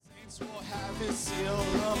Will have his seal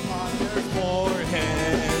upon their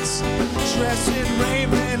foreheads, dressed in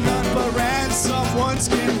raiment none but ransom ones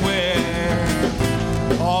can wear.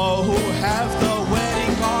 All who have the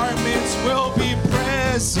wedding garments will be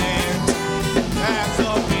present at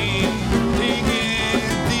the meeting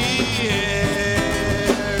in the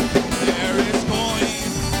air. There is going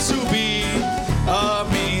to be a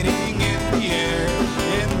meeting in the air,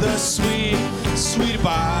 in the sweet, sweet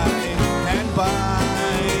by and by.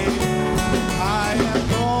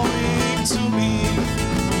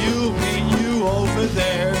 Over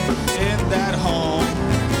there in that home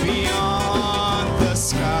beyond the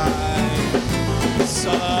sky,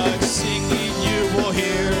 such singing you will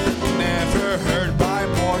hear, never heard by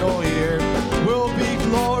mortal ear, will be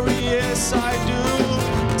glorious, I do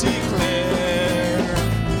declare.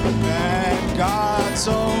 And God's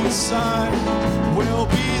own Son will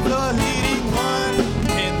be the leading one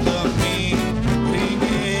in the meeting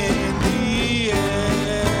in the air.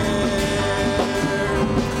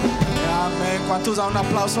 Amén. ¿Cuántos dan un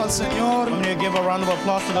aplauso al Señor? I'm going to give a round of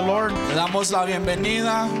applause to the Lord. Le damos la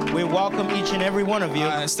bienvenida We welcome each and every one of you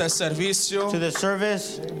a este servicio. to the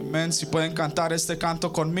service. Amén. Si pueden cantar este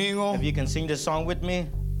canto conmigo. If you can sing this song with me.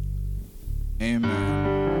 Amén.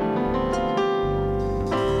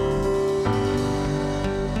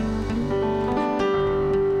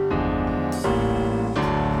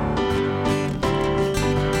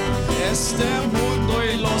 Este mundo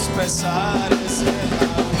y los pesares de la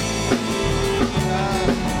vida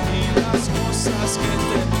y las cosas que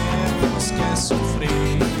tenemos que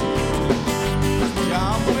sufrir, ya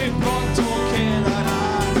muy pronto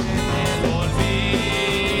quedarán en el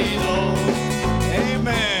olvido.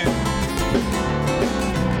 Amén.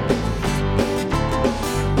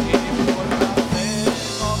 Y por la fe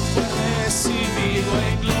no fue recibido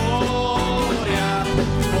en gloria,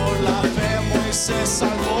 por la fe Moisés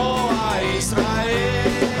salvó a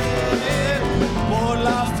Israel, por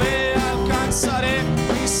la fe alcanzaré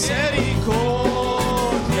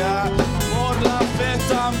misericordia, por la fe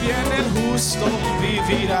también el justo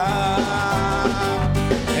vivirá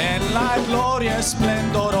en la gloria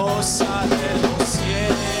esplendorosa de los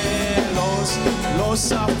cielos,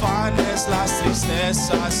 los afanes, las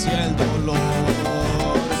tristezas y el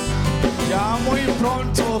dolor, ya muy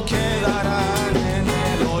pronto quedarán en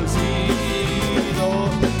el olvido.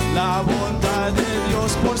 La bondad de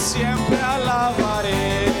Dios por siempre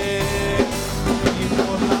alabaré. Y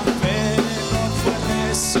por la fe no fue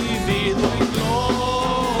recibido en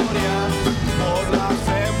gloria. Por la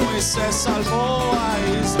fe Moisés salvó a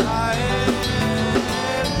Israel.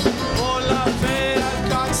 Por la fe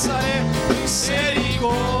alcanzaré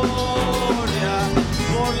misericordia.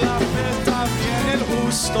 Por la fe también el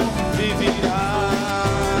justo vivirá.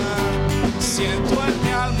 Siento en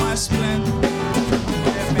mi alma esplendor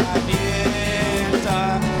que me alienta,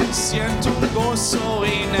 siento un gozo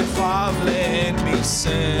inefable en mi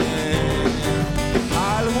ser,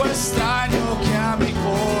 algo extraño que a mi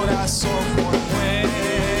corazón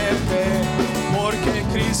conmueve, porque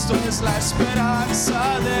Cristo es la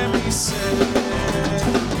esperanza de mi ser.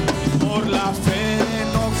 Por la fe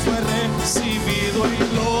no fue recibido en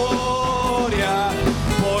gloria,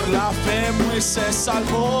 por la fe Moisés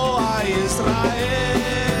salvó a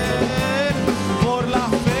Israel, por la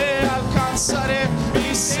fe alcanzaré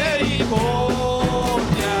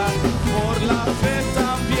misericordia, por la fe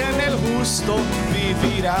también el justo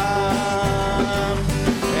vivirá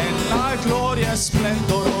en la gloria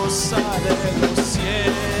esplendorosa de los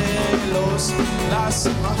cielos, las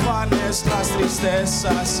afanes, las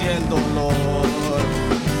tristezas y el dolor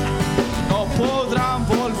no podrán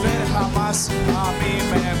volver jamás a mi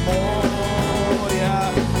memoria.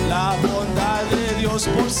 La bondad de Dios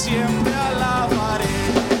por siempre alabaré.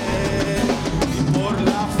 Y por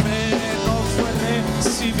la fe no fue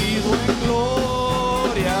recibido en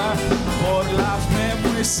gloria. Por la fe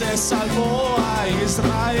Moisés salvó a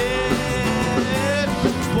Israel.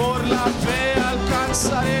 Por la fe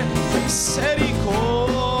alcanzaré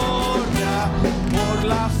misericordia. Por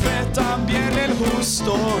la fe también el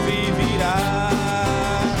justo vivirá.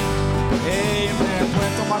 Amén.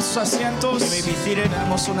 Pueden tomar sus asientos. You may be seated.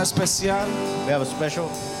 Tenemos un especial. We have a special.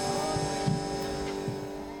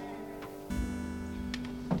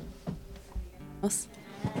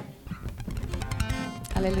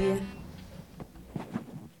 Aleluya.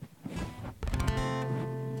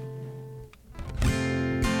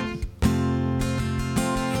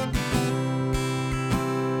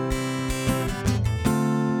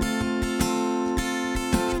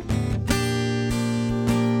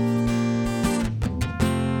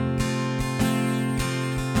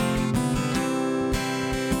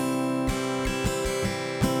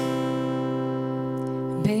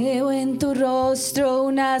 en tu rostro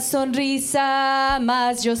una sonrisa,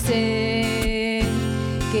 mas yo sé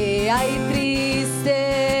que hay tristeza.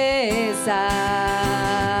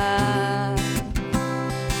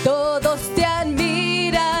 Todos te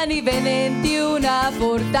admiran y ven en ti una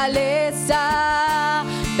fortaleza,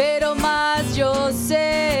 pero más yo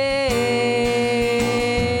sé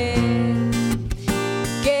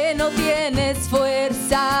que no tienes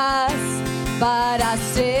fuerzas para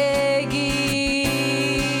seguir.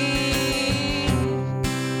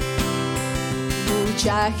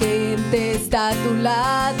 Mucha gente está a tu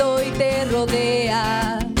lado y te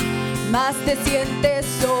rodea, mas te sientes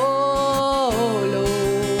solo.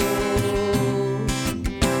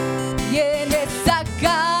 Y en esa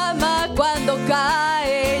cama cuando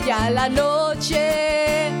cae ya la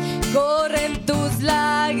noche, corren tus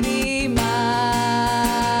lágrimas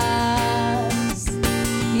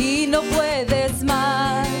y no puedes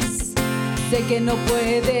más, sé que no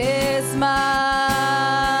puedes más.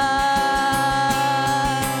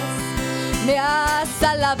 Me has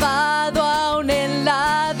alabado aún en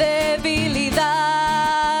la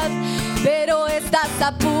debilidad, pero estás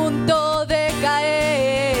a punto de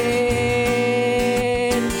caer.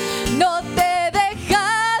 No te he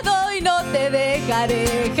dejado y no te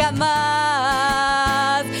dejaré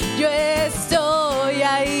jamás. Yo estoy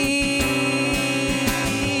ahí.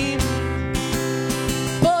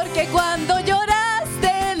 Porque cuando lloraste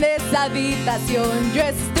en esa habitación yo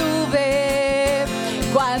estuve.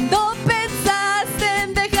 Cuando pensaste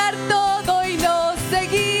en dejar todo y no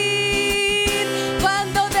seguir,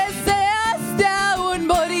 cuando deseaste aún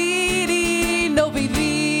morir y no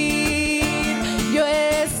vivir, yo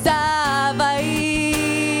estaba ahí.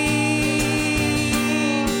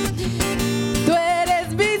 Tú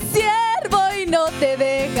eres mi siervo y no te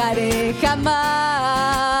dejaré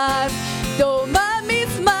jamás. Toma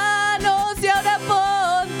mis manos y ahora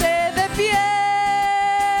ponte de pie.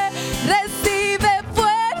 Recibe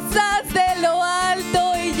fuerzas de lo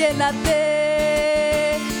alto y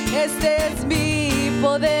llénate. Este es mi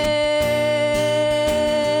poder.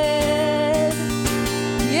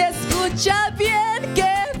 Y escucha bien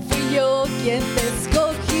que fui yo quien te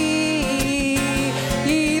escogí.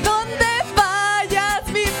 Y donde vayas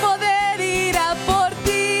mi poder irá por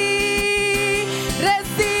ti.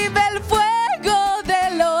 Recibe el fuego de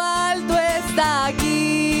lo alto, está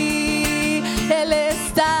aquí. Él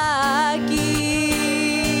está aquí.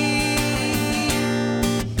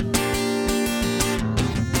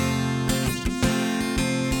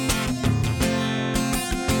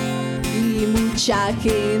 Y mucha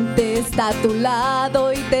gente está a tu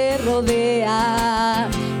lado y te rodea,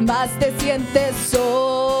 mas te sientes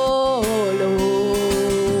solo.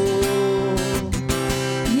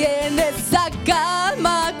 Y en esa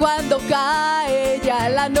cama cuando cae ya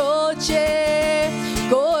la noche,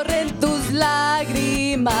 corren tus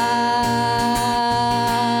lágrimas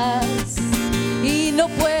y no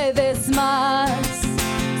puedes más,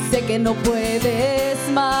 sé que no puedes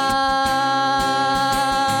más.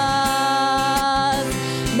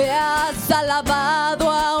 Me has alabado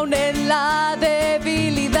aún en la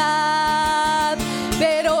debilidad,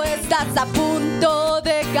 pero estás a punto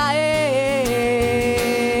de caer.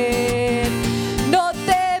 No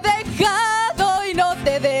te he dejado y no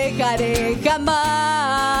te dejaré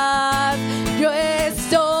jamás. Yo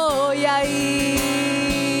estoy ahí.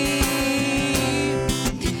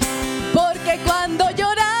 Porque cuando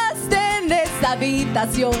lloraste en esa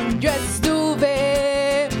habitación yo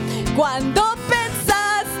estuve. Cuando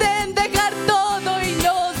pensaste en dejar todo y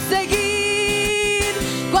no seguir,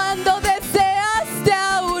 cuando deseaste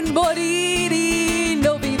aún morir y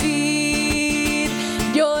no vivir,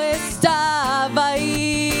 yo estaba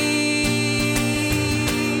ahí.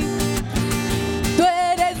 Tú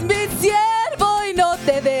eres mi siervo y no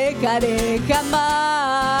te dejaré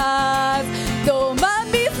jamás. Toma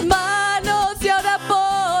mis manos y ahora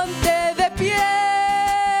ponte de pie.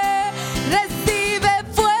 Recibe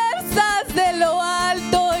fuerzas de lo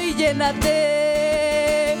alto y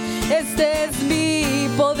llénate. Este es mi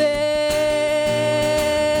poder.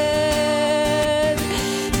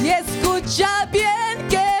 Y escucha bien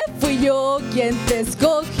que fui yo quien te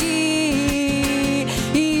escogí.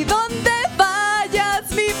 Y donde vayas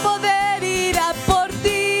mi poder irá por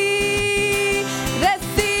ti.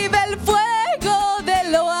 Recibe el fuego de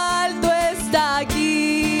lo alto, está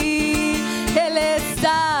aquí. Él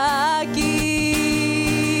está aquí.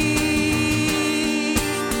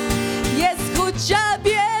 Y escucha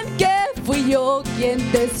bien que fui yo quien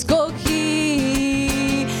te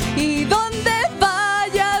escogí. Y donde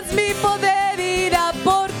vayas mi poder irá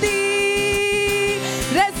por ti.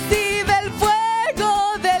 Recibe el fuego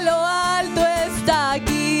de lo alto, está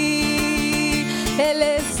aquí.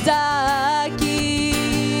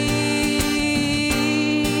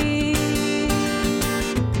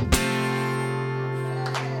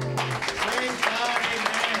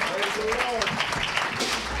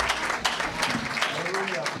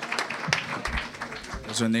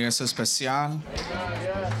 Dios bendiga ese especial.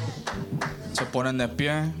 Se ponen de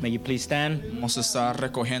pie. May you please stand. Vamos a estar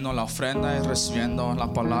recogiendo la ofrenda y recibiendo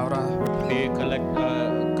la palabra. May you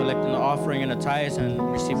collecting the offering and the tithes and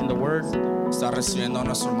receiving the word. Está recibiendo a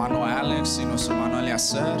nuestro hermano Alex y nuestro hermano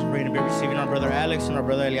Eliezer. We're going to be receiving our brother Alex and our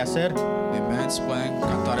brother Eliezer. Amen. Si pueden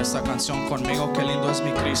cantar esta canción conmigo. Qué lindo es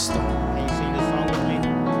mi Cristo. Can you sing this song with me?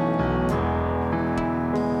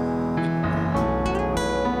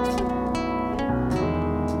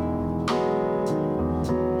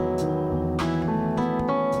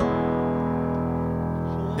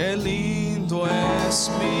 Qué lindo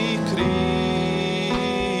es mi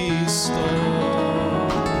Cristo.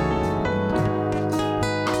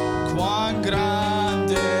 Cuán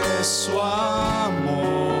grande es su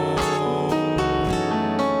amor.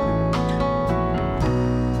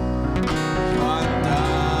 Yo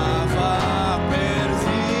andaba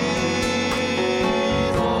perdido.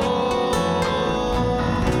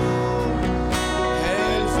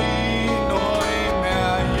 Él vino y me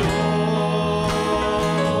halló.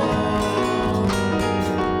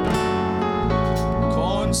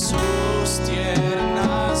 Con sus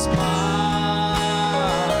tiernas manos,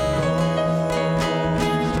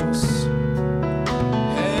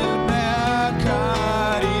 Él me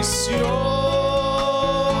acarició.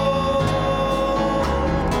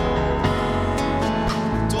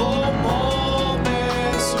 Tomóme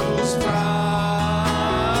en sus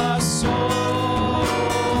brazos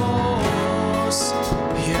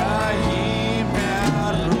y allí me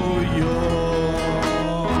arrulló.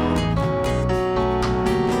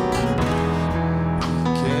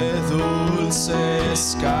 Qué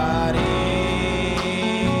dulces caricias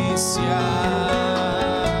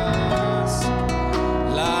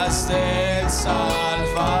las del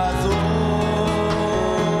Salvador.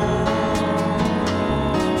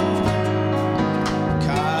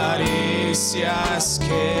 Caricias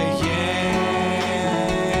que llenan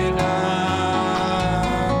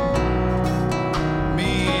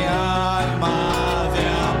mi alma de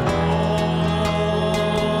amor.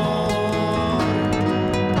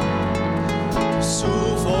 Su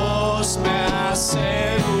voz me asegura,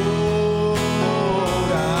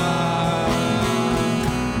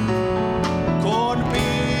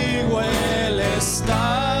 conmigo Él está.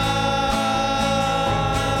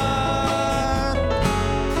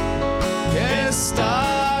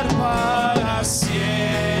 Estar para siempre,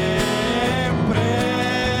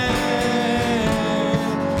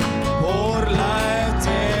 por la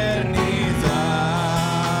eternidad.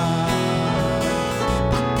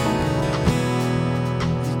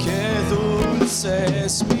 Qué dulce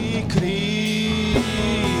es mi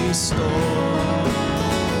Cristo.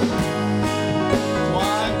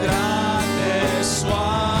 Cuán grande es su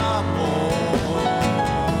amor.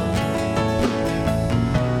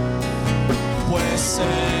 Pues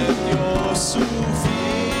Él dio su vida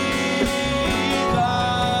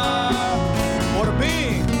por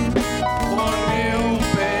mí un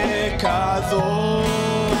pecador.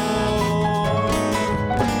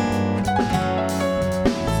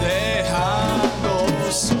 Dejando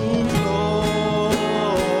su gloria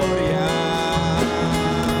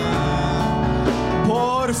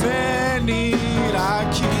por venir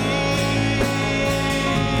aquí.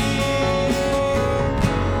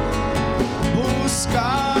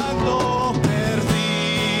 Buscando perdidos,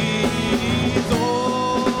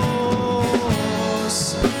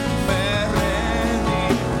 me rendí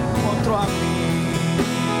contra mí.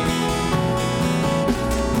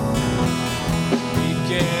 Y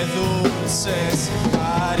qué dulces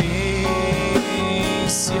caricias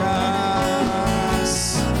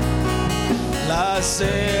las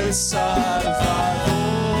del Salvador.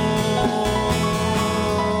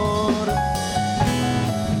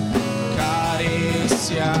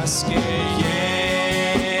 Caricias que llenan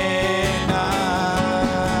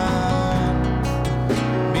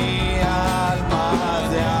mi alma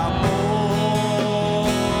de amor.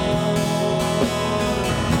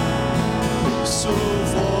 Su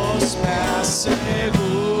voz me asegura.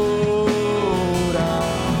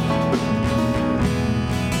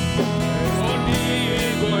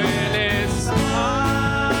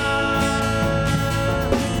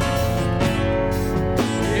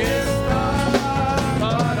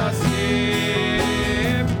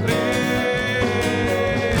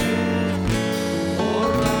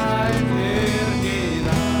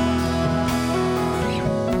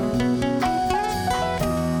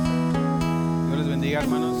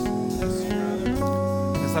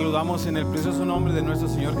 saludamos en el precioso nombre de nuestro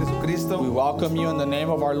Señor We Jesucristo. welcome you in the name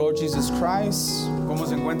of our Lord Jesus Christ. ¿Cómo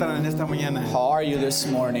se encuentran en esta mañana? How are you this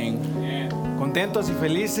morning? Contentos y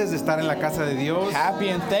felices de estar en la casa de Dios, Happy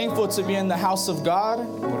and thankful to be in the house of God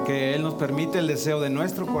porque Él nos permite el deseo de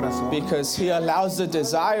nuestro corazón because He allows the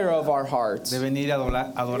desire of our hearts de venir a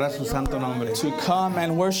adorar su santo nombre. to come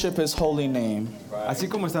and worship His holy name. Así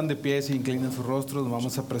como están de pie y inclinan sus rostros, nos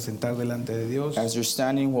vamos a presentar delante de Dios. As you're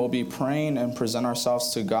standing, we'll be praying and present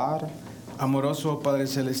ourselves to God. Amoroso Padre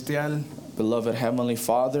Celestial, Beloved Heavenly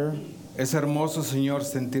Father, es hermoso, Señor,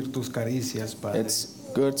 sentir tus caricias, Padre. it's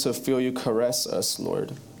good to feel you caress us,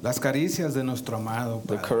 Lord. Las caricias de nuestro amado,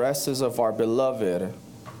 The Padre. caresses of our beloved.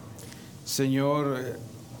 Señor,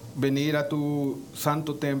 venir a tu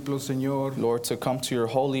santo templo, Señor, Lord, to come to your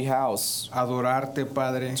holy house, adorarte,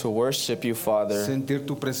 Padre, to worship you, Father, sentir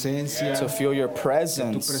tu presencia. to feel your Tu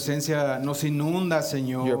presence. presencia nos inunda, Your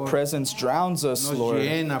Señor. presence drowns us, Nos Lord,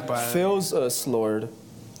 llena, Padre. fills us, Lord.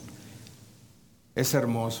 Es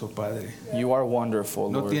hermoso, Padre. You are wonderful,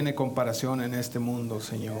 No Lord. tiene comparación en este mundo,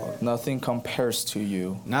 Señor. Nothing compares to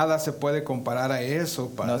you. Nada se puede comparar a eso,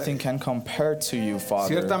 Nothing Padre. can compare to you,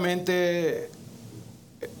 Father. Ciertamente,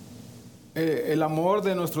 el amor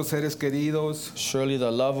de nuestros seres queridos, Surely the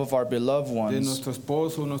love of our beloved de ones, nuestro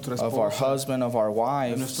esposo, nuestra of our esposa, husband, of our de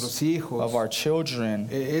wives, nuestros hijos, of our children,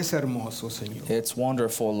 es hermoso, Señor. it's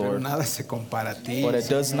wonderful, Pero Lord. nada se compara a ti. But it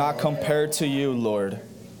does not compare to you, Lord.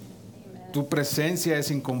 Tu presencia es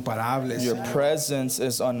incomparable, Your Señor. presence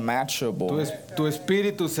is unmatchable. Tu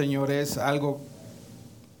espíritu, Señor, es algo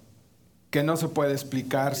que no se puede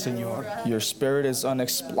explicar, Señor. Your spirit is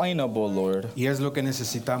unexplainable, Lord. Y es lo que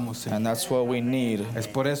necesitamos, Señor. And that's what we need. Es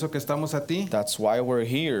por eso que estamos a ti, That's why we're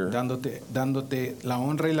here, dándote la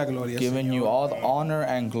honra y la gloria, giving you Señor. all the honor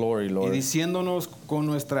and glory, Y Lord. diciéndonos con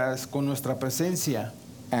nuestra presencia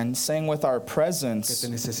And saying with our que te presence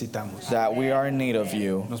necesitamos. that we are in need of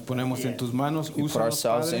you. Nos ponemos en tus manos. We put Úsanos,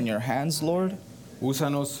 ourselves in Padre. your hands, Lord.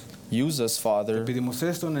 Úsanos. Use us, Father. Pedimos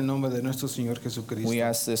esto en el nombre de nuestro Señor Jesucristo. We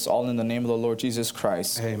ask this all in the name of the Lord Jesus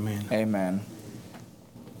Christ. Amén. Amen.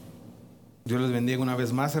 Dios les bendiga una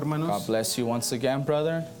vez más, God hermanos. bless you once again,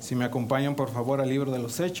 brother. Si me acompañan, por favor, al libro de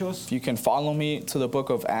los Hechos, If you can follow me to the book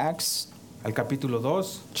of Acts, al capítulo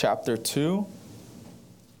 2. chapter 2,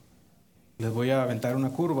 Les voy a aventar una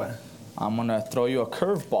curva. I'm going to throw you a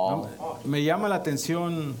curveball. Me llama la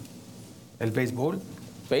atención el béisbol.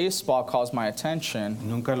 Baseball calls my attention.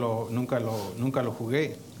 Nunca lo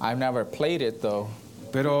jugué. I've never played it, though.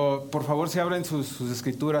 Pero por favor, si abren sus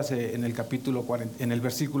escrituras en el en el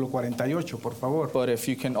versículo 48, por favor. But if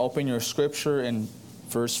you can open your scripture in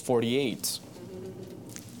verse 48.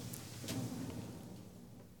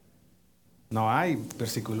 No hay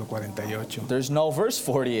versículo 48. There's no verse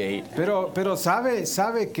 48. Pero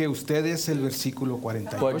sabe que usted es el versículo But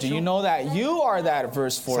do you 48. know that you are that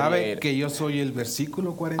verse Sabe 48? que yo soy el versículo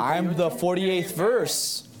I'm 48. the 48th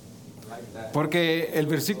verse. Porque el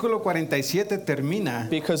versículo 47 termina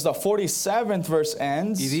Because the 47th verse y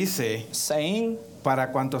ends dice, saying,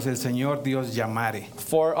 para cuantos el Señor Dios llamare.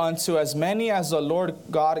 For unto as many as the Lord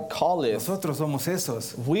God calleth, Nosotros somos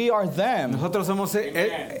esos. we are them. Nosotros somos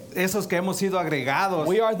esos que hemos sido agregados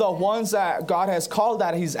We are the ones that God has called,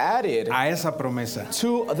 that He's added a esa promesa.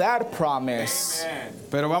 to that promise.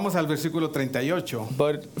 Pero vamos al versículo 38.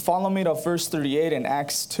 But follow me to verse 38 in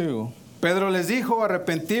Acts 2. Pedro les dijo,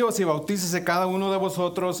 arrepentíos y bautícese cada uno de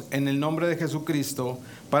vosotros en el nombre de Jesucristo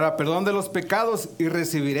para perdón de los pecados y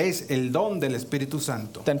recibiréis el don del Espíritu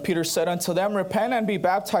Santo. Then Peter said unto them, Repent and be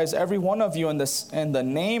baptized every one of you in the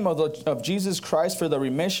name of Jesus Christ for the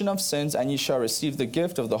remission of sins, and ye shall receive the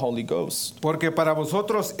gift of the Holy Ghost. Porque para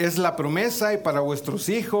vosotros es la promesa y para vuestros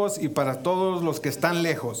hijos y para todos los que están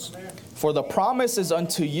lejos. For the promise is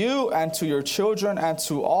unto you and to your children and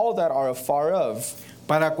to all that are afar off,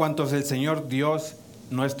 Para cuantos el Señor Dios,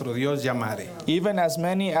 nuestro Dios llamare. even as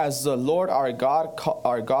many as the Lord our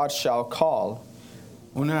God shall call.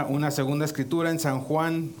 Una segunda escritura en San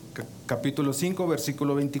Juan, capítulo 5,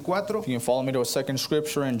 versículo 24. You can follow me to a second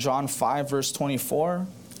scripture in John 5, verse 24.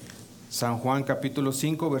 San Juan, capítulo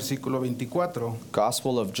 5, versículo 24.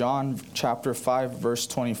 Gospel of John, chapter 5, verse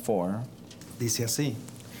 24. Dice así.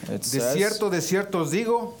 It De says, cierto os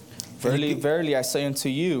digo, Verily, verily, I say unto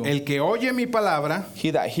you, el que oye mi palabra he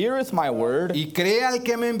that heareth my word y cree al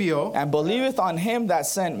que me envió, and believeth on him that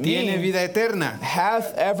sent tiene me vida eterna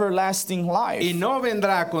hath everlasting y life, no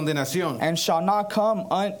vendrá a condenación, and shall not come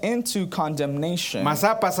into condemnation, mas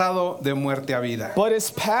ha pasado de muerte a vida. but is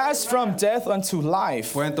passed from death unto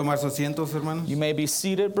life. ¿Pueden tomar sus asientos, hermanos? You may be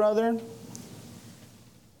seated, brother.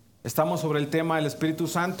 Estamos sobre el tema del Espíritu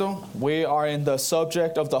Santo We are in the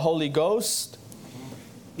subject of the Holy Ghost.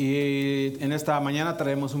 Y en esta mañana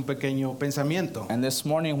traemos un pequeño pensamiento. And this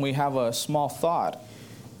morning we have a small thought.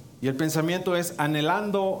 Y el pensamiento es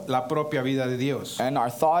anhelando la propia vida de Dios. And our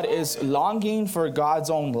thought is longing for God's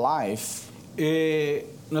own life.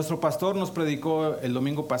 Nuestro pastor nos predicó el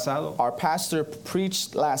domingo pasado Our pastor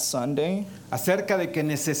preached last Sunday acerca de que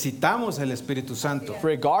necesitamos el Espíritu Santo.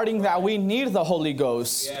 regarding that we need the Holy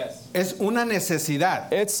Ghost. Es una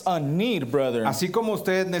necesidad. It's a need, brother. Así como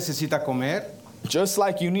usted necesita comer, Just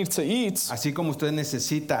like you need to eat, así como usted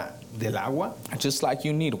necesita del agua, just like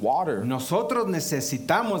you need water, nosotros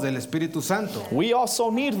necesitamos del Espíritu Santo. we also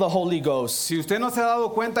need the Holy Ghost. Si usted no se ha dado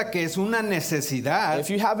cuenta que es una necesidad, If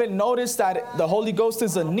you haven't noticed that the Holy Ghost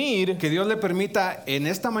is a need, que Dios le permita en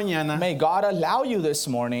esta mañana may God allow you this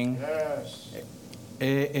morning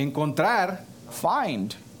encontrar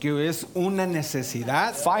find que es una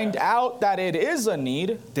necesidad out that it is a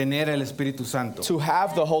need tener el Espíritu Santo. to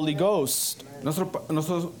have the Holy Ghost. Nuestro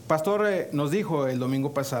pastor nos dijo el domingo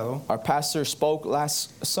pasado Our pastor spoke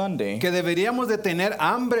last Sunday que deberíamos de tener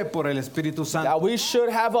hambre por el Espíritu Santo. that we should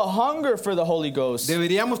have a hunger for the Holy Ghost.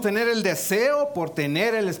 Deberíamos tener el deseo por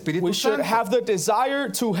tener el Espíritu We should Santo. have the desire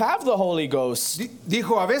to have the Holy Ghost.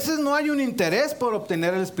 Dijo, a veces no hay un interés por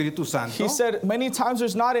obtener el Espíritu Santo. He said many times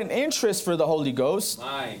there's not an interest for the Holy Ghost.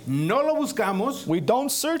 No lo buscamos We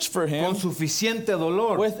don't search for con Him suficiente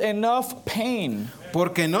dolor with enough pain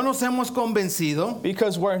porque no nos hemos convencido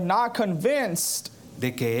because we're not convinced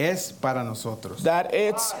de que es para nosotros. that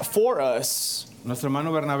it's for us. Nuestro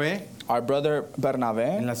hermano Bernabé Our brother en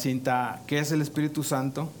Bernabé la cinta ¿Qué es el Espíritu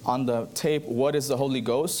Santo? on the tape, What is the Holy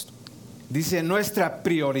Ghost? Dice, nuestra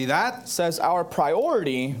prioridad Says our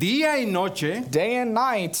priority, día y noche day and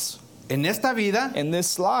night, en esta vida, in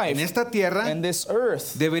this en life, esta tierra, in this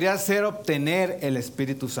earth, debería ser obtener el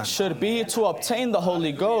Espíritu Santo. should be to obtain the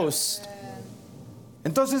Holy Ghost.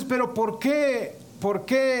 Entonces, pero ¿por qué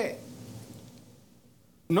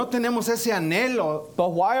no tenemos ese anhelo But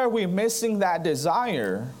why are we missing that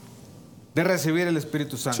desire de recibir el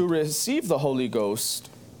Espíritu to Santo? receive the Holy Ghost?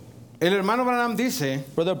 El hermano Branham dice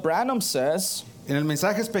Brother Branham says en el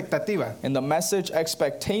mensaje expectativa, in the message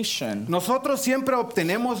expectation, nosotros siempre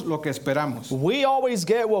obtenemos lo que esperamos. we always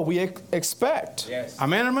get what we expect.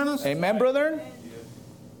 Amén, hermanos. Amen, brother?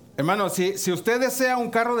 Hermano, si usted desea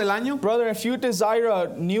un carro del año, Brother, if you desire a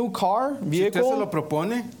new car, si usted se lo vehicle,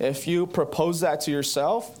 propone if you propose that to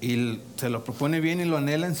yourself, y se lo propone bien y lo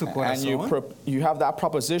anhela en su and you, corazón, you have that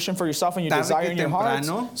proposition for yourself and you Tarde desire que in your heart,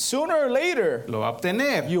 temprano, sooner or later, lo va a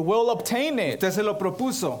obtener. you will obtain it. Usted se lo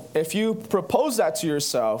propuso. If you propose that to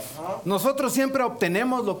yourself, Nosotros siempre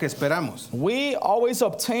obtenemos lo que esperamos. we always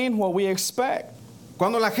obtain what we expect.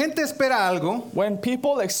 Cuando la gente espera algo, When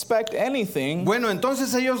people expect anything, bueno,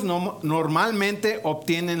 entonces ellos normalmente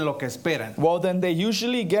obtienen lo que esperan. well, then they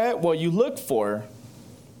usually get what you look for.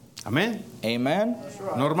 Amén. Amen?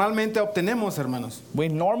 Normalmente obtenemos, hermanos. We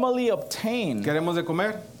normally obtain. Queremos de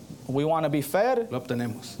comer, We want to be fed, lo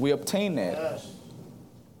obtenemos. we obtain it.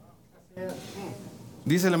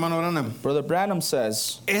 Dice el hermano Branham, Brother Branham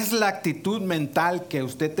says, es la actitud mental que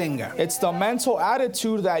usted tenga. it's the mental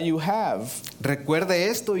attitude that you have. Recuerde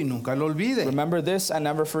esto y nunca lo olvide. Remember this and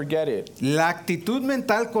never forget it. La actitud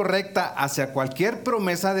mental correcta hacia cualquier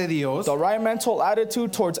promesa de Dios The right mental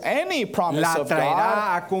attitude towards any promise la of God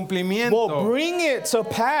traerá a will cumplimiento. bring it to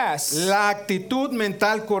pass. La actitud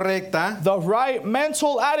mental correcta The right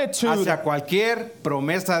mental attitude hacia cualquier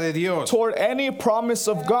promesa de Dios. toward any promise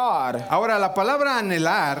of God. Ahora, la palabra anhelar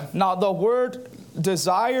Now, the word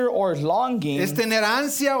desire or longing es tener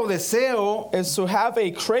ansia o deseo is to have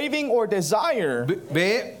a craving or desire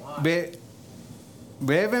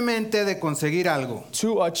brevemente de conseguir algo.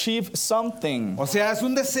 to achieve something. O sea, es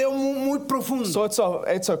un deseo muy profundo. So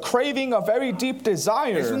it's a craving, a very deep Es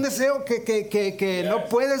un desire, deseo que no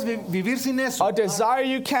puedes vivir sin eso. a desire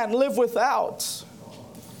you can't live without.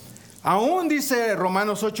 Aún dice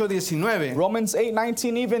Romanos 8:19, Romans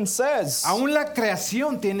 8:19 even says, aún la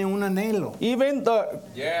creación tiene un anhelo. even the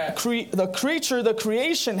creature, the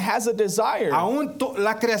creation has a desire. Aún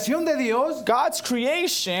la creación de Dios God's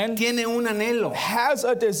creation tiene un anhelo. has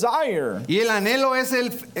a desire, Y el anhelo es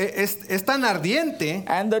tan ardiente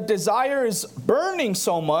and the desire is burning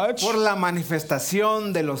so much por la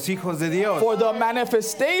manifestación de los hijos de Dios. for the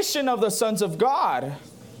manifestation of the sons of God.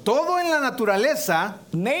 Todo en la naturaleza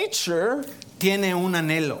Nature tiene un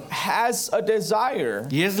anhelo. has a desire,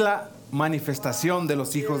 Y es la manifestación de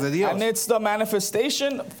los hijos de Dios. and it's the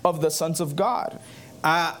manifestation of the sons of God.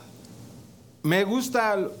 Me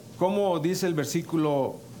gusta como dice el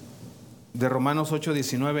versículo de Romanos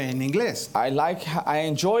 8:19 en inglés. I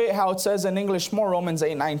enjoy how it says in English more, Romans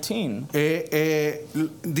 8:19.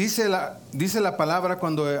 Dice la palabra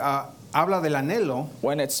cuando habla del anhelo,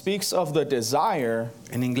 When it speaks of the desire,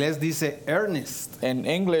 en inglés dice earnest. in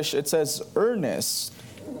English it says earnest.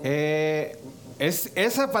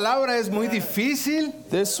 Esa palabra es muy difícil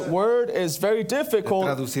This word is very de difficult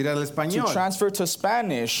traducir al to español. transfer to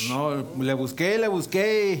Spanish. No, le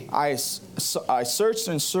busqué. I searched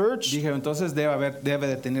and searched. Dije, entonces debe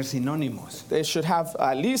de tener sinónimos. They should have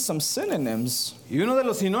at least some synonyms. Y uno de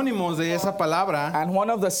los sinónimos de esa palabra And one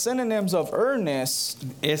of the synonyms of earnest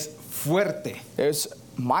es fuerte, is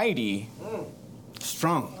mighty,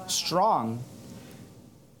 strong, strong,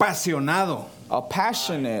 apasionado.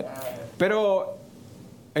 passionate. Pero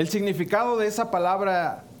el significado de esa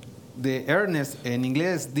palabra de earnest en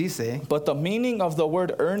inglés dice But the meaning of the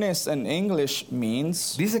word earnest in English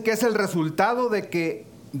means que es el resultado de que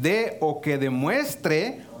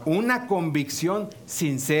demuestre una convicción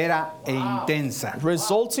sincera e intensa.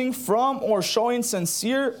 resulting from or showing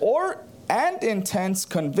sincere and intense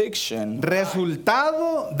conviction.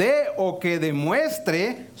 Resultado de o que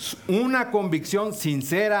demuestre una convicción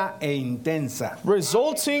sincera e intensa.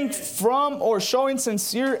 Resulting from or showing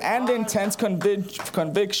sincere and intense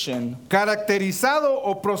conviction. Caracterizado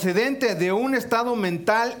o procedente de un estado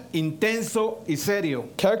mental intenso y serio.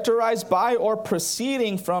 Characterized by or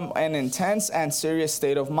proceeding from an intense and serious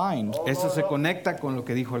state of mind. Eso se conecta con lo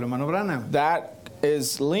que dijo el hermano Branham. That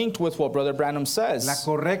is linked with what Brother Branham La says.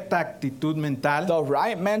 correcta actitud mental The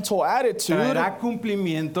right mental attitude traerá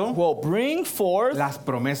cumplimiento will bring forth las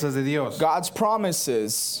promesas de Dios. God's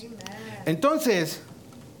promises. Entonces,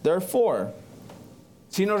 Therefore,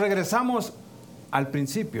 si nos regresamos al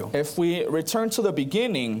principio, if we return to the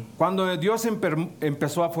beginning, cuando Dios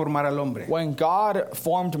empezó a formar al hombre, when God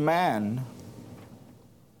formed man,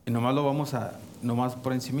 y nomás lo vamos a, nomás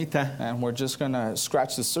por encimita, and we're just going to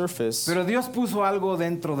scratch the surface, pero Dios puso algo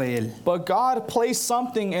dentro de él, but God placed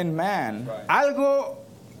something in man, algo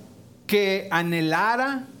que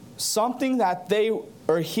anhelara something that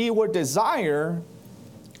he would desire,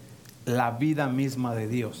 la vida misma de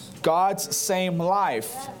Dios. God's same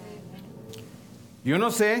life. Yo no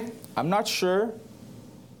sé, I'm not sure.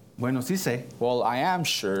 bueno, sí sé, Well, I am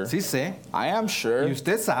sure. sí sé, I am sure. y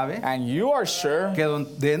usted sabe And you are sure que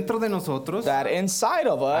dentro de nosotros that inside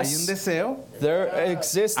of hay un us deseo there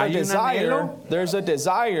exists a hay un desire. anhelo There's a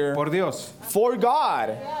desire por Dios. for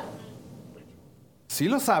God. Sí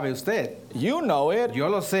lo sabe usted, You know it. yo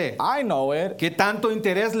lo sé. I know it. ¿Qué tanto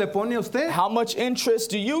interés le pone a usted? How much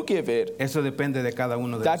interest do you give it? Eso depende de cada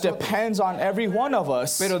uno de That nosotros. depends on every one of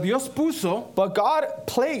us. Pero Dios puso But God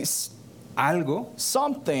placed algo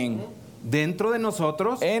something dentro de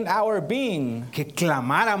nosotros in our being que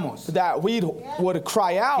clamáramos, that we would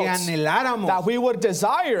cry que out, that anheláramos we would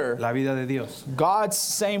desire la vida de Dios. God's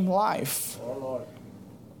same life.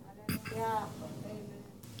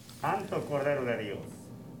 Santo Cordero de Dios.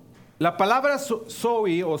 La palabra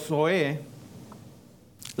Zoe o Zoe,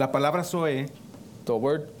 la palabra Zoe The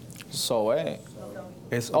word Zoe.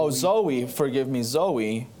 es Zoe, forgive me,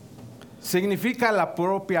 Zoe, significa la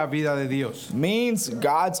propia vida de Dios. means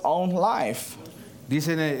God's own life. Dice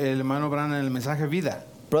el hermano Branham en el mensaje vida.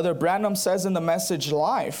 Brother Branham says in the message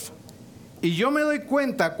life, Y yo me doy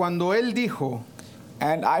cuenta cuando él dijo,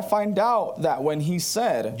 and I find out that when he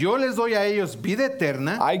said, yo les doy a ellos vida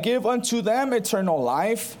eterna, I give unto them eternal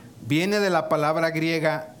life, viene de la palabra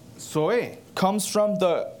griega Zoe, comes from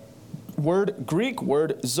the Greek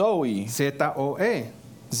word Zoe, Z-O-E,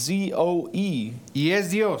 Z-O-E. y es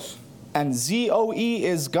Dios, And Z-O-E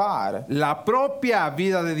is God, la propia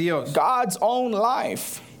vida de Dios. God's own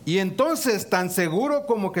life. Y entonces, tan seguro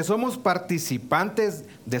como que somos participantes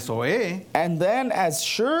de Zoe, And then as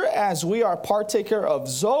sure as we are partaker of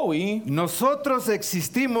Zoe, nosotros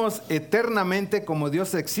existimos eternamente como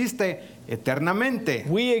Dios existe eternamente.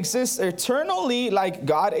 we exist eternally like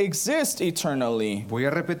God exists eternally. Voy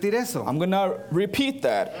a repetir eso. I'm going to repeat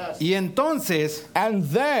that. Y entonces, And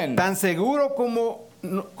then, tan seguro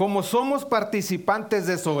como somos participantes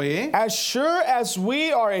de Zoe, as sure as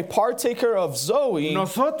we are a partaker of Zoe,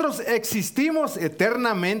 nosotros existimos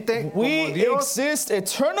eternamente we como Dios, exist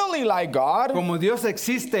eternally like God, como Dios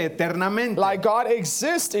existe eternamente. like God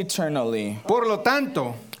exists eternally. Por lo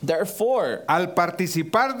tanto, Therefore, al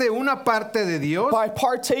participar de una parte de Dios, by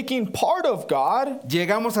partaking part of God,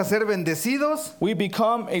 llegamos a ser bendecidos we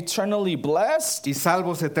become eternally blessed y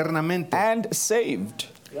salvos eternamente. and saved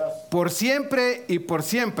Por siempre y por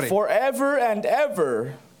siempre. forever and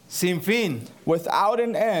ever, Sin fin, without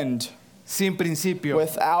an end, sin principio.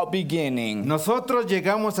 without beginning. Nosotros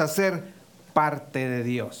llegamos a ser parte de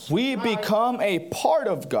Dios. We become a part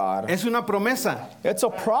of God. Es una promesa. It's a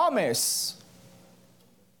promise.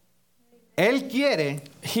 Él quiere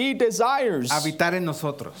He desires habitar en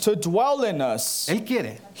nosotros. to dwell in us. Él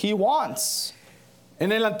quiere. He wants.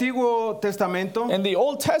 En el Antiguo Testamento, In the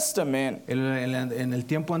Old Testament, en el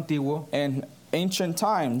tiempo antiguo, in ancient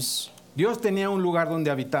times, Dios tenía un lugar donde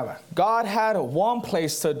habitaba. God had one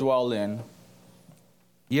place to dwell in,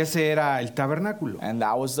 Y ese era el tabernáculo. and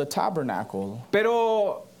that was the tabernacle.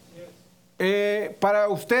 Pero para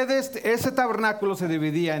ustedes ese tabernáculo se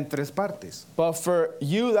dividía en 3 partes. But for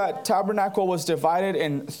you, that tabernacle was divided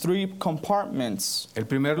in 3 compartments. El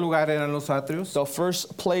primer lugar eran los atrios, The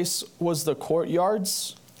first place was the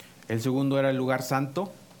courtyards. el segundo era el lugar santo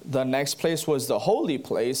The next place was the holy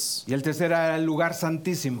place. y el tercero era el lugar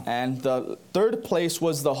santísimo. And the third place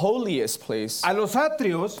was the holiest place. A los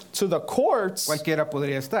atrios To the courts, cualquiera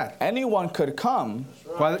podría estar. anyone could come.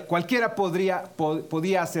 Cualquiera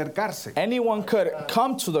podía acercarse. Anyone could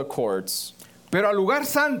come to the courts. Pero al lugar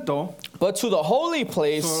santo But to the holy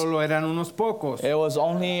place, solo eran unos pocos. it was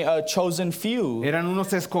only a chosen few. Eran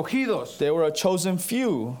unos escogidos. They were a chosen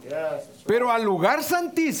few. Pero al lugar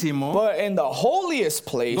santísimo, But in the holiest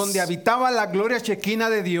place, donde habitaba la gloria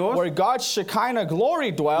chequina de Dios, where God's Shekinah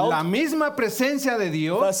glory dwelled, la misma presencia de the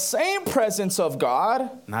Dios, same presence of God,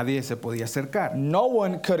 nadie se podía acercar. no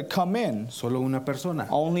one could come in. Solo una persona.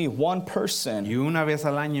 Only one Y person. una vez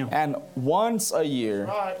al año. And once a year.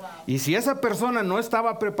 Y si esa persona no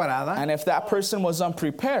estaba preparada And if that person was y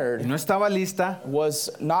unprepared, no estaba lista,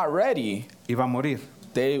 was not ready, iba a morir.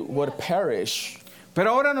 they would perish.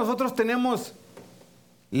 Pero ahora nosotros tenemos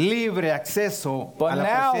libre acceso But a la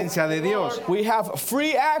now presencia de Dios. we have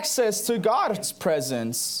free access to God's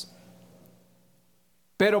presence.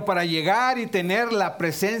 Pero para llegar y tener la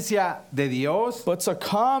presencia de Dios, But to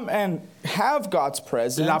come and have God's la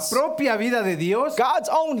presence, propia vida de Dios, God's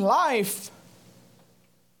own life,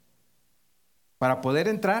 para poder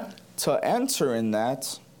entrar, to enter in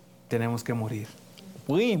that, tenemos que morir.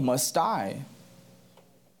 we must die.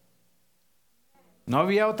 No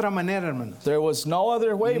había otra manera, hermanos. There was no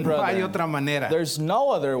other way, No hay brother. otra manera. There's no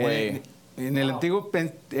other way. En el tiempo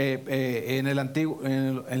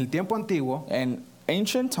antiguo, In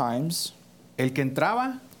ancient times, el que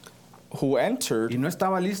entraba who y entered no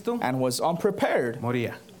estaba listo, and was unprepared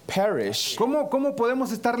moría. perish. ¿Cómo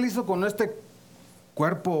podemos estar listos con este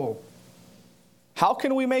cuerpo How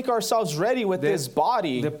can we make ourselves ready with this de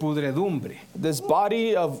body, pudredumbre? this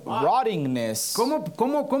body of rottingness? ¿Cómo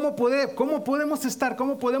podemos estar?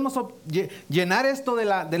 ¿Cómo podemos llenar esto de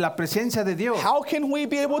la presencia de Dios? How can we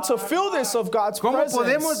be able to fill this of God's ¿Cómo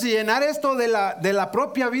podemos presence? llenar esto de la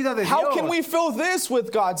propia vida de How can Dios? we fill this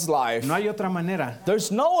with God's life? No hay otra manera.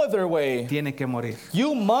 There's no other way. Tiene que morir.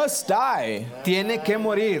 You must die. Tiene que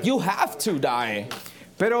morir. You have to die.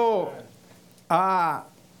 Pero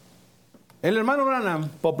el hermano Branham,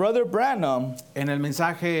 But Brother Branham, en el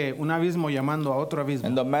mensaje Un abismo llamando a otro in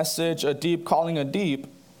abismo, the message, A Deep Calling a Deep,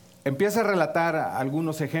 empieza a relatar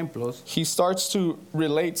algunos ejemplos he starts to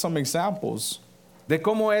relate some examples. de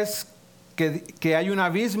cómo es que hay un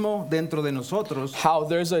abismo dentro de nosotros How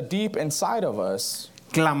there's a deep inside of us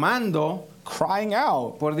clamando crying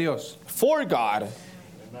out por Dios. for God.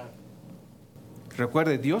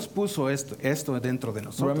 Recuerde, Dios puso esto dentro de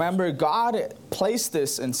nosotros. Remember, God placed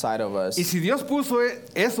this inside of us. Y si Dios puso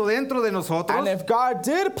eso dentro de nosotros, And if God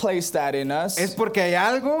did place that in us, es porque hay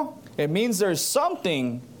algo it means there's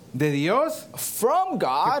something de Dios from que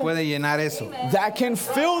God puede llenar eso. that can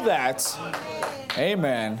fill that.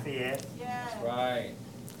 Amen. Así es.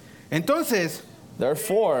 Entonces,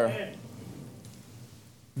 Therefore,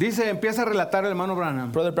 empieza a relatar el hermano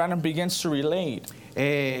Branham. Brother Branham begins to relate.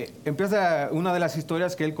 Empieza una de las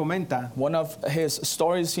historias que él comenta. One of his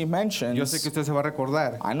stories he Yo sé que mentions, usted se va a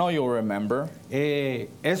recordar. I know you'll remember,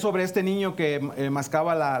 Es sobre este niño que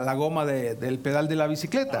mascaba la goma del pedal de la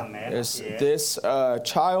bicicleta. Amén. is Así es. this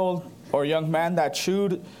child or young man that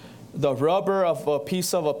chewed the rubber of a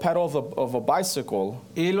piece of a pedal of a bicycle.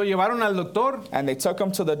 Y lo llevaron al doctor And they took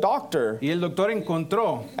him to the doctor, y el doctor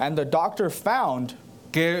encontró and the doctor found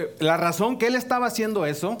que la razón que él estaba haciendo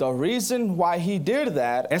eso the reason why he did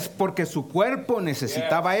that es porque su cuerpo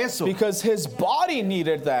necesitaba eso. because his body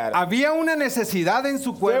needed that. Había una necesidad en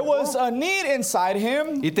su There cuerpo was a need inside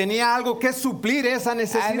him, y tenía algo que suplir esa and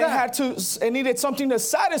it needed something to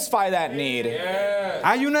satisfy that need.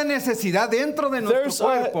 Hay una necesidad dentro de nuestro There's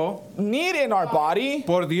cuerpo a need in our body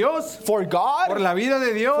por Dios, for God, por la vida de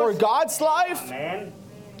for Dios, God's life, Amén.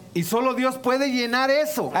 y solo Dios puede llenar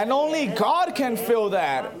eso. and only God can fill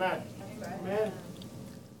that.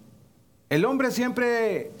 El hombre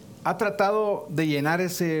siempre ha tratado de llenar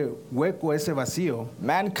ese hueco, ese vacío,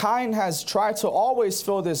 Mankind has tried to always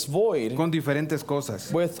fill this void con diferentes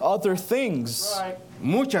cosas. with other things,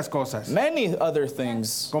 Muchas cosas. many other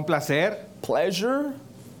things. Con placer, Pleasure,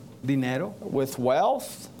 dinero, with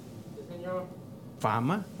wealth,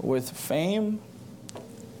 fama. with fame.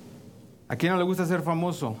 ¿A quién no le gusta ser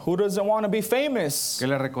famoso? Who doesn't want to be famous? Que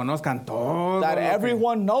le reconozcan todo. That lo que-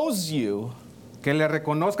 everyone knows you. que le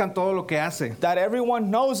reconozcan todo lo que hace. That everyone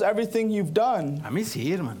knows everything you've done. A mí sí,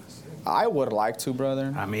 hermanos. I would like to, brother.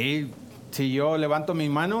 A mí, si yo levanto mi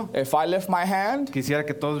mano, If I lift my hand, quisiera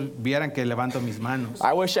que todos vieran que levanto mis manos.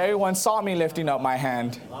 I wish everyone saw me lifting up my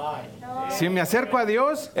hand. Si me acerco a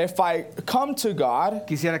Dios, If I come to God,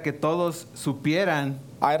 quisiera que todos supieran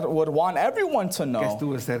I would want everyone to que know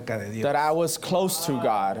estuve cerca de Dios. that I was close to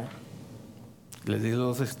God. Les di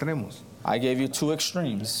los extremos. I gave you two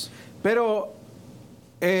extremes. Pero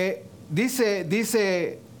dice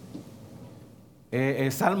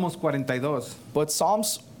Salmos 42. But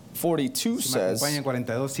Psalms 42 Si me acompañan, says,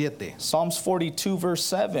 42:7. Psalms 42 verse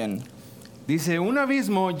 7, Dice, un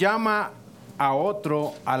abismo llama a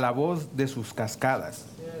otro a la voz de sus cascadas.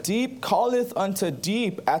 deep calleth unto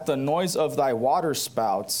deep at the noise of thy water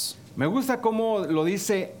spouts. Me gusta cómo lo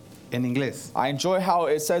dice en inglés. I enjoy how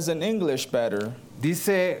it says in English better.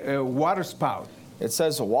 Dice water spout. It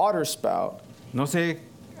says water spout. No sé,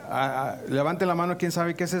 levante la mano, ¿quién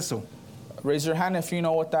sabe qué es eso? Raise your hand if you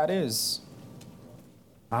know what that is.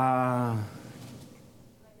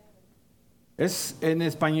 Es en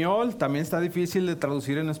español, también está difícil de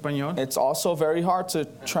traducir en español. It's also very hard to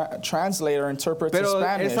translate or interpret to Pero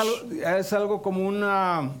Spanish. es algo como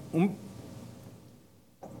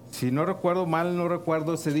si no recuerdo mal, no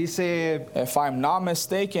recuerdo, se dice If I'm not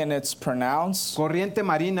mistaken, it's pronounced corriente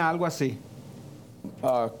marina, algo así.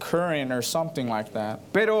 current or something like that.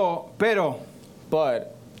 Pero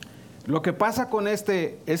But lo que pasa con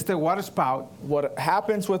este water spout what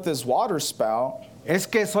happens with this water spout, es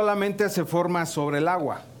que solamente se forma sobre el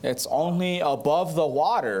agua. it's only above the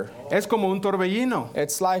water. Es como un torbellino.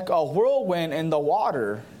 It's like a whirlwind in the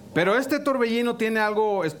water. Pero este torbellino tiene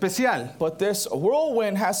algo especial, But this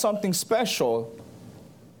whirlwind has something special,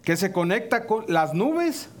 que se conecta con las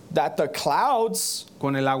nubes that the clouds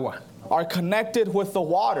con el agua. are connected with the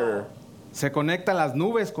water. Se conectan las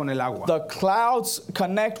nubes con el agua. The clouds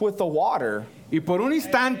connect with the water. Y por un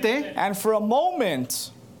instante, And for a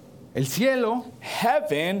moment, el cielo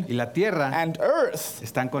heaven y la tierra and earth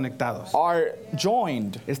están conectados. are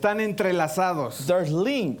joined. Están entrelazados. They're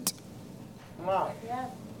linked.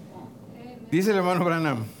 Dice el hermano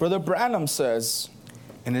Branham Brother Branham says,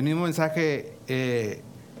 en el mismo mensaje,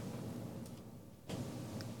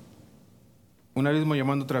 un abismo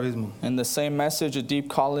llamando otro abismo. in the same message, a deep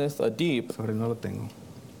calleth a deep. Sobre no lo tengo.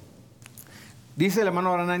 Dice el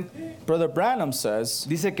hermano Branham, Brother Branham says,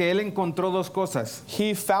 dice que él encontró dos cosas.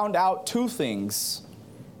 he found out two things.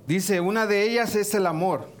 Dice, una de ellas es el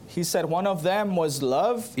amor He said one of them was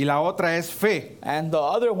love, y la otra es fe. and the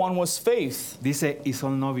other one was faith. Dice, y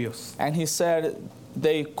son novios. And he said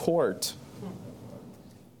they court.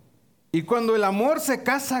 Y cuando el amor se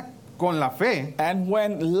casa con la fe, And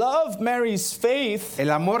when love marries faith, el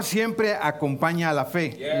amor siempre acompaña a la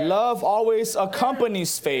fe. love always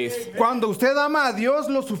accompanies faith. Cuando usted ama a Dios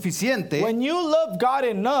lo suficiente When you love God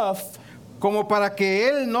enough como para que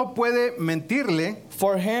Él no puede mentirle,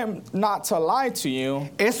 for him not to lie to you,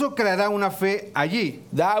 eso creará una fe allí,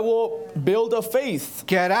 that will build a faith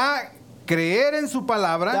que hará creer en su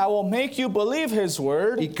palabra, that will make you believe his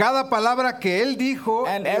word, y cada palabra que Él dijo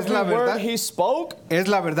and es every la word verdad, he spoke es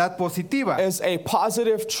la verdad positiva. is a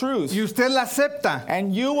positive truth. Y usted la acepta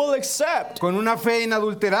And you will accept con una fe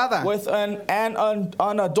inadulterada, with an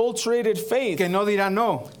unadulterated faith que no dirá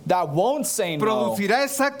no. that won't say no. Producirá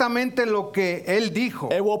exactamente lo que Él dijo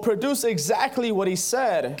It will produce exactly what he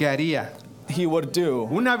said que haría. he would do.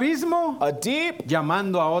 Un abismo A deep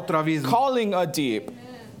llamando a otro abismo. calling a deep.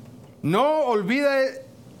 No olvide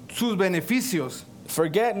sus beneficios.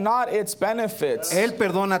 Forget not its benefits. Él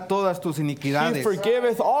perdona todas tus He iniquidades.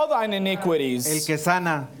 forgiveth all thine El iniquities. que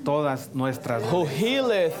sana todas nuestras. Who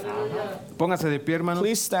healeth. Póngase de pie, hermano.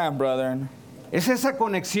 Please stand, brethren. Es esa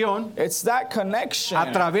conexión It's that connection a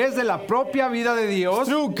través de la propia vida de Dios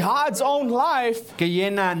through God's own life que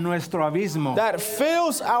llena nuestro abismo. that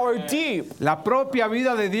fills our deep. La propia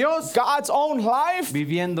vida de Dios God's own life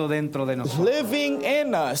viviendo dentro de nosotros. living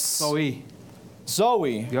in us. Zoe,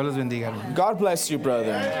 Zoe, Dios los bendiga, hermano. God bless you,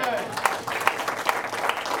 brother.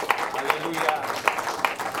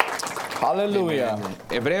 Hallelujah.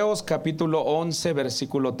 Hebreos capítulo 11,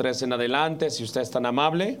 versículo 3 en adelante, si usted es tan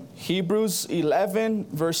amable. Hebrews 11,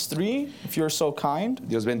 verse 3, if you're so kind.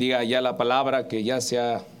 Dios bendiga ya la palabra que ya se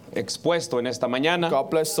ha expuesto en esta mañana. God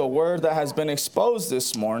bless the word that has been exposed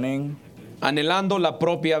this morning. Anhelando la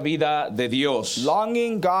propia vida de Dios.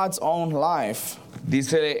 Longing God's own life.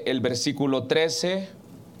 Dice el versículo 13.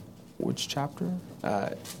 Which chapter?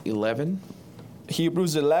 11.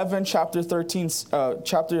 Hebrews 11, chapter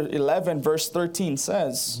 11, verse 13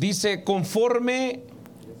 says, Dice, conforme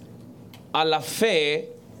a la fe,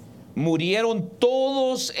 murieron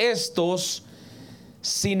todos estos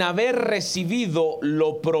sin haber recibido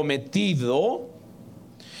lo prometido,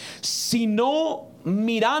 sino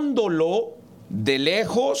mirándolo de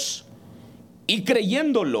lejos y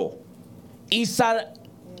creyéndolo y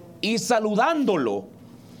saludándolo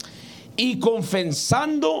y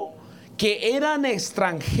confesando que eran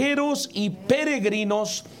extranjeros y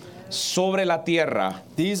peregrinos sobre la tierra.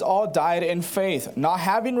 These all died in faith, not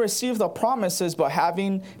having received the promises, but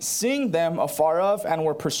having seen them afar off, and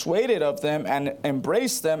were persuaded of them, and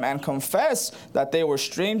embraced them, and confessed that they were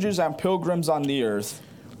strangers and pilgrims on the earth.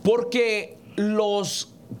 Porque los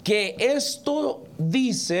que esto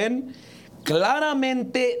dicen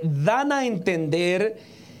claramente dan a entender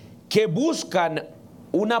que buscan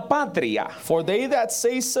una patria. For they that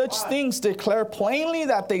say such things declare plainly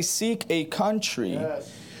that they seek a country.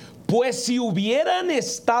 Pues si hubieran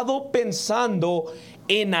estado pensando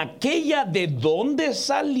en aquella de donde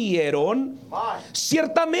salieron,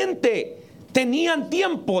 ciertamente tenían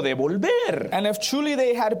tiempo de volver. And if truly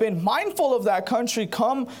they had been mindful of that country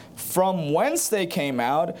come from whence they came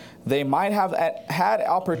out, they might have had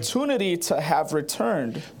opportunity to have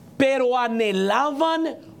returned. Pero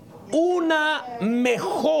anhelaban una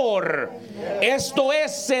mejor, esto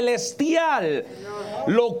es celestial,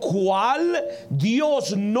 lo cual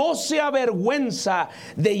Dios no se avergüenza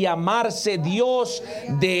de llamarse Dios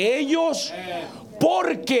de ellos,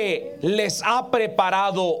 porque les ha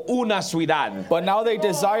preparado una ciudad. But now they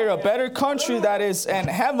desire a better country that is an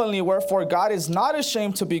heavenly, wherefore God is not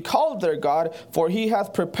ashamed to be called their God, for he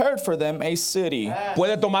hath prepared for them a city.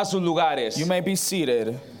 Puede tomar sus lugares. You may be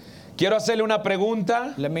seated. Quiero hacerle una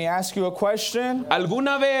pregunta. Let me ask you a question.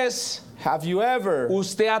 ¿Alguna vez Have you ever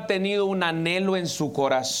usted ha tenido un anhelo en su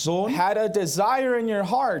corazón? had a desire in your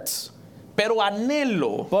heart, Pero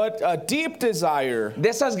anhelo, but a deep desire, de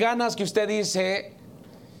esas ganas que usted dice,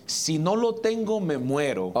 si no lo tengo me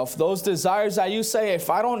muero. of those desires that you say, if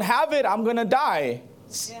I don't have it, I'm going to die?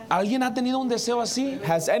 ¿Alguien ha tenido un deseo así?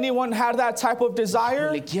 Has anyone had that type of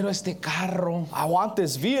desire? Le quiero este carro. I want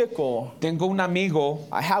this vehicle. Tengo un amigo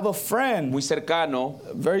I have a friend, muy cercano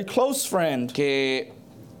a very close friend, que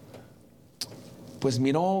pues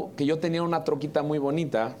miró que yo tenía una troquita muy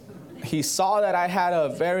bonita he saw that I had a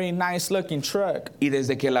very nice looking truck, y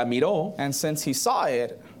desde que la miró and since he saw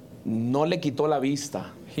it, no le quitó la vista.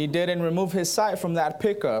 he didn't remove his sight from that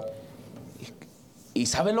pickup. ¿Y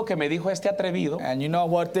sabe lo que me dijo este atrevido? And you know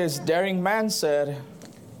what this daring man said?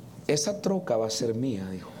 Esa troca va a ser mía,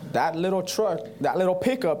 dijo. That little truck, that little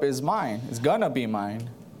pickup is mine. It's gonna be mine.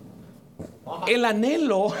 El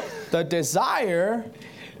anhelo, The desire,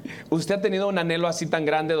 usted ha tenido un anhelo así tan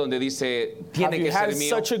grande donde dice, have tiene you que had ser mío.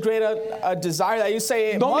 such a great a desire that you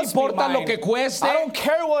say it No me must be importa lo mine. que cueste. I don't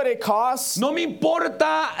care what it costs. No me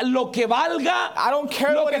importa lo que valga, I don't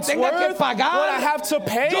care lo what que it's tenga que worth, pagar. what I have to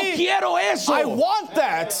pay. Yo quiero eso. I want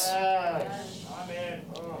that.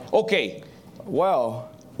 Ok, Well,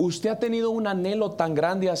 ¿usted ha tenido un anhelo tan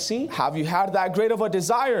grande así have you had that great of a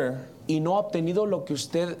desire y no ha obtenido lo que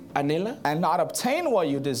usted anhela? and not obtained what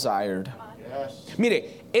you desired? Mire,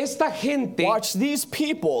 esta gente Watch, these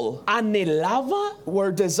people anhelaba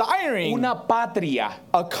were desiring una patria.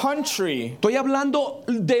 a country. Estoy hablando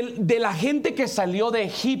de la gente que salió de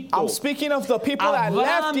Egipto. I'm speaking of the people that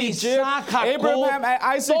Abraham, left Egypt, Isaac, Jacob, Abraham,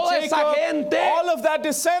 Isaac, toda esa Jacob, gente. all of that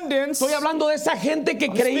descendants. Estoy hablando de esa gente que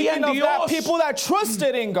I'm creía speaking en of that Dios. people that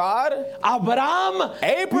trusted in God, Abraham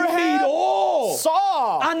Abraham miró,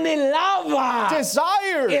 saw, anhelaba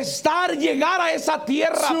desired llegar a esa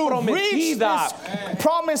tierra to reach prometida this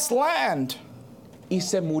promised land, y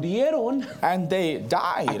se murieron. and they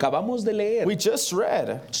died. Acabamos de leer. We just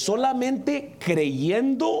read. Solamente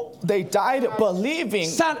creyendo, They died believing.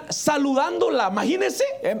 saludándola. Imagínese.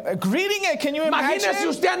 Greeting it, can you Imagínese imagine?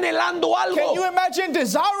 usted anhelando Can you algo, imagine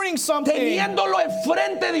desiring something, teniéndolo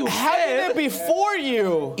enfrente de having it usted before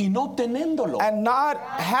you, y no teniéndolo. and not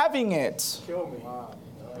having it?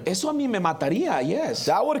 Eso a mí me mataría, yes.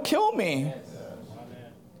 That would kill me.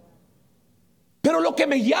 Pero lo que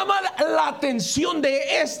me llama la atención de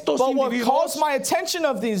estos But what calls individuos my attention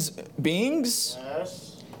of these beings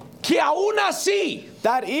que aún así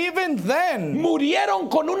that even then murieron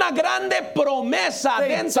con una grande promesa they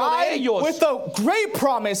dentro de died ellos. with a great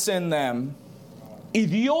promise in them. Y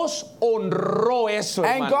Dios honró eso,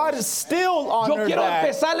 And God hermanos. still Yo honored quiero that.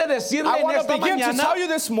 empezarle a decirle I en want to esta begin to mañana tell you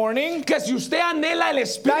this morning que si usted anhela el that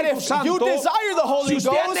Espíritu if Santo, you desire the Holy si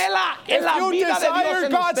usted Ghost, anhela if la you vida de Dios desire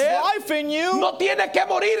en God's usted, life in you, no tiene que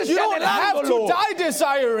morirse you don't have to anhelándolo. die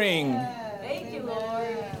desiring.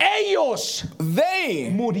 Ellos They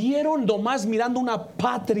murieron nomás mirando una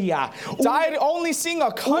patria, died only seeing a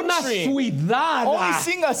una country, ciudad, only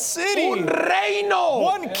seeing a city, un reino.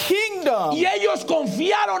 one kingdom, Y ellos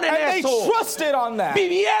confiaron en and they eso. trusted on that.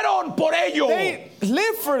 Vivieron por ello. They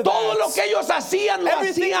lived for Todo lo that. que ellos hacían lo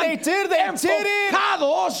Everything hacían they did it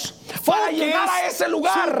enfocados para llegar a ese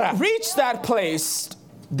lugar. to reach that place.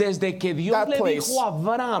 Desde que Dios That le place. dijo a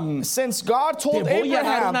Abraham, Since God told Te voy a dar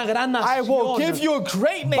Abraham, una gran I will nación. give you a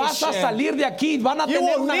great vas a nation. salir de aquí, van a You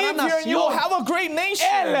tener will una gran live here and you will nación. have a great nation.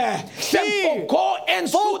 Él se He enfocó en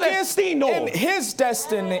su focused destino. in his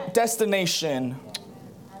destination.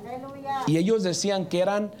 Y ellos decían que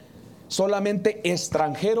eran solamente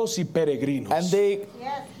extranjeros y peregrinos. And they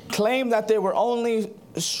claimed that they were only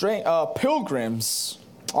pilgrims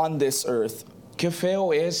on this earth. Qué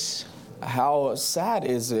feo es How sad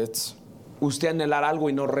is it usted anhelar algo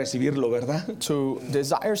y no recibirlo, ¿verdad? to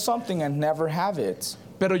desire something and never have it?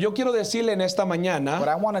 Pero yo quiero decirle en esta But mañana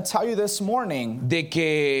I want to tell you this morning de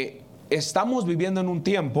que estamos viviendo en un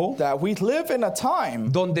tiempo that we live in a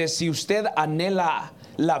time donde si usted anhela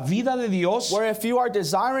la vida de Dios, where if you are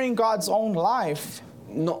desiring God's own life,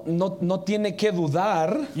 no tiene que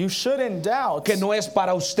dudar you shouldn't doubt que no es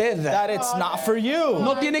para usted. that it's not for you.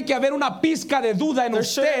 No tiene que haber una pizca de duda en There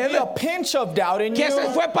shouldn't be usted a pinch of doubt in que ese you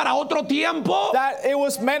fue para otro tiempo, that it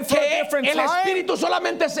was meant for a que different el time, Espíritu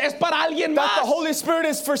solamente es para alguien that the más. Holy Spirit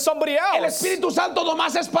is for somebody El else. Espíritu Santo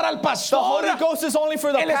nomás es para el The pastor. Holy Ghost is only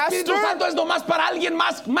for the El Espíritu pastor. Santo es nomás para alguien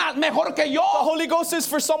más mejor que yo. The Holy Ghost is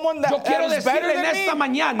for someone Yo that quiero is better decirle en than me. esta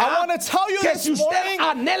mañana I want to tell you que this si usted morning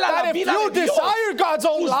anhela la that if vida you de Dios, desire God's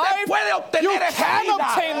own usted life, puede you obtener esa can vida.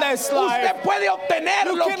 obtain this Usted life. puede obtener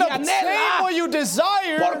You lo can que obtain anhela what you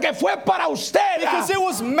desire porque fue para usted. because it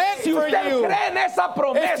was meant Si for usted you. cree en esa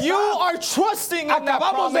promesa, If you are trusting in that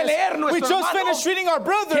acabamos de promise, leer we nuestro just hermano finished reading our que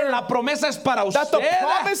brother la promesa es para usted, that the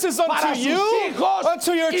promise is para unto sus you, hijos,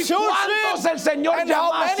 unto your y cuántos el children, Señor and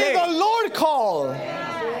how many llamase. the Lord called.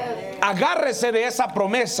 Agárrese de esa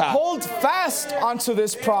promesa. Hold fast onto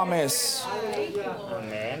this promise.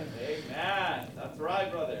 Amén.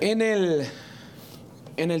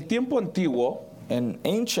 En el tiempo antiguo, In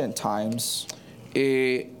ancient times,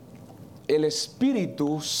 el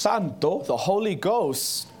Espíritu Santo, the Holy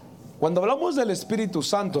Ghost, cuando hablamos del Espíritu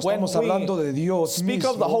Santo, when estamos hablando de we Dios speak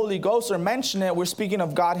of the mismo. Holy Ghost or mention it, we're speaking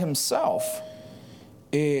of God Himself.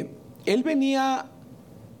 Él venía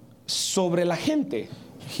sobre la gente.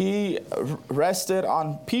 He rested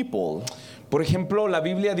on people. Por ejemplo, la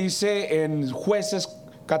Biblia dice en Jueces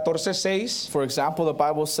 14:6, For example, the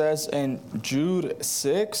Bible says in Jude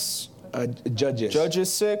 6, Judges,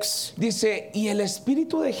 Judges 6, dice, y el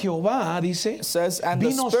Espíritu de Jehová, dice, says, and the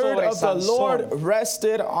vino Spirit sobre of the Sansón. Lord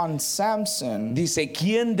rested on Samson, Dice,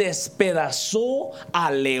 quien despedazó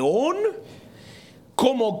al león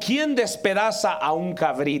como quien despedaza a un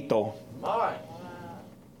cabrito.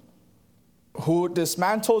 who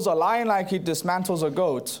dismantles a lion like he dismantles a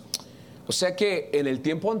goat. O sea que en el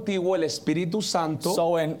tiempo antiguo el Espíritu Santo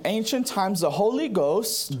So in ancient times, the Holy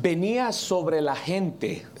Ghost venía sobre la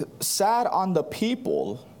gente. sat on the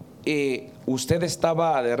people. Usted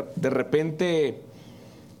estaba de repente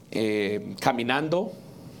caminando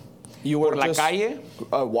You por were la just calle,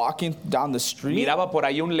 walking down the street, miraba por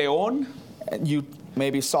ahí un león and you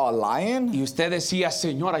maybe saw a lion. y usted decía,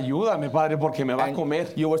 Señor, ayúdame, Padre, porque me va a And comer.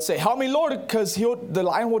 you would say, help me, Lord, because the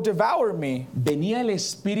lion will devour me. Venía el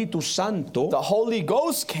Espíritu Santo The Holy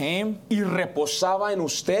Ghost came y reposaba en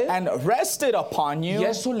usted and rested upon y you,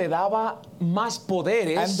 eso le daba más and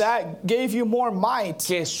poderes that gave you more might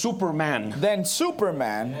que Superman. than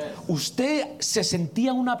Superman. Usted se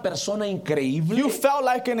sentía una persona increíble, You felt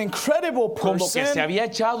like an incredible como que se person, había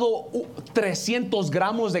echado 300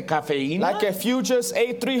 gramos de cafeína like if you just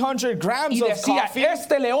ate 300 grams y of decía, coffee.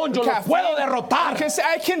 este león yo lo caffeine, puedo you derrotar. can say,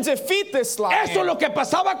 I can defeat this lion. Eso es lo que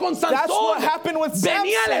pasaba con That's what Sansón. happened with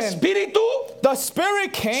Venía el Samson. Espíritu The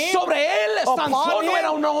Spirit came sobre él. upon Sansón no him.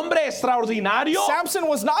 era un hombre extraordinario. Samson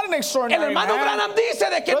was not an El extraordinary hermano man. Branham dice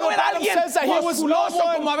de que Brother no era Branham alguien says that he was no musculoso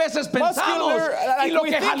one como a veces pensamos muscular, like y lo we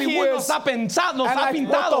que think he Hollywood is, nos ha pensado, nos and ha like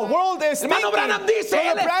pintado. what the world is Hermano thinking. Branham dice,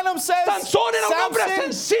 Brother Branham says Sansón era un hombre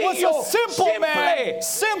Samson sencillo, was a simple man,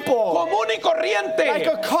 simple, común y corriente. like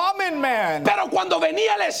a common man. Pero cuando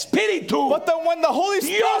venía el Espíritu, But then when the Holy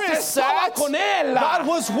Dios Spirit estaba sat, con él God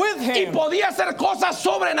was with y him, podía hacer cosas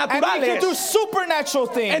and he could do sobrenaturales. supernatural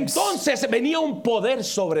things. Entonces venía un poder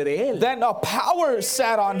sobre de él Then a power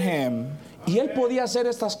sat on him, y él podía hacer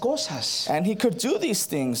estas cosas. and he could do these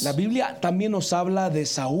things. La Biblia también nos habla de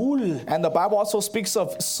Saúl. And the Bible also speaks of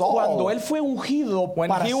Cuando Saul. él fue ungido When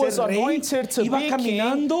para he was ser rey, anointed to iba be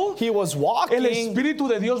caminando, king, he was el walking. Espíritu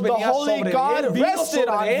de Dios The venía Holy sobre God él, vino rested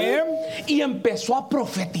on sobre él him, y empezó a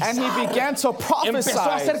profetizar. and he began to Empezó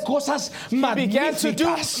a hacer prophesy. cosas He began to do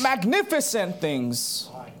magníficas. magnificent things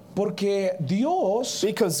Porque Dios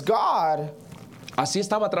because God así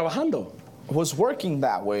estaba trabajando. was working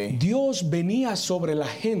that way. Dios venía sobre la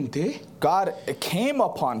gente God came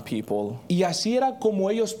upon people, y así era como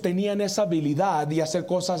ellos tenían esa habilidad de hacer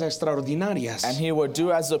cosas extraordinarias. and he would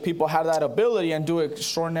do as the people had that ability and do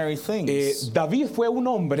extraordinary things. David fue un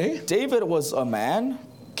hombre David was a man.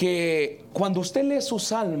 que cuando usted lee sus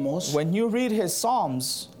salmos, When you read his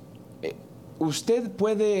Psalms, usted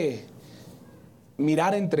puede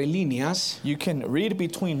mirar entre líneas you can read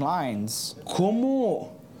between lines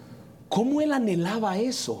cómo él anhelaba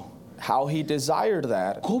eso. how he desired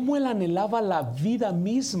that, Cómo él anhelaba la vida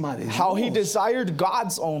misma de how he Dios. desired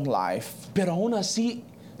God's own life. Pero aún así,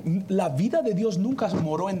 la vida de Dios nunca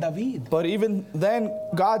moró en David. But even then,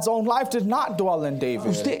 God's own life did not dwell in David.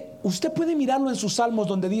 Usted puede mirarlo en sus salmos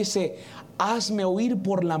donde dice, hazme oír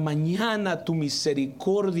por la mañana tu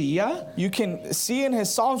misericordia. You can see in his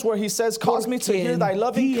Psalms where he says, cause me to porque hear en thy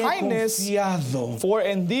loving ti he kindness, confiado. for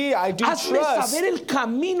in thee I do Hazme trust. saber el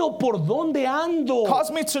camino por donde ando.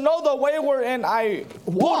 Cause me to know the way wherein I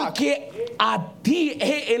walk. Porque a ti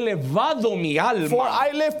he elevado mi For alma.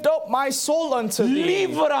 I lift up my soul unto thee.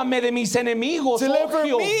 Líbrame de mis enemigos, Deliver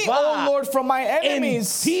oh me, Jehová. O Lord, from my En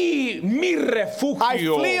enemies. ti mi I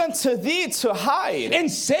refugio. flee unto thee to hide.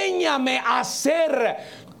 Enséñame a hacer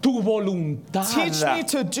tu voluntad. Teach me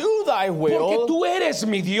to do thy Porque will, tú eres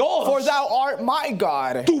mi Dios. for thou art my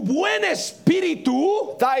God. Tu buen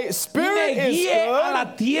espíritu Thy me spirit is guíe a good.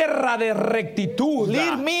 la tierra de rectitud.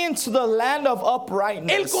 Lead me into the land of Él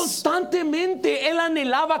uprightness. constantemente, él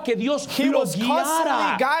anhelaba que Dios He lo was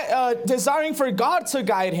guiara. constantly desiring for God to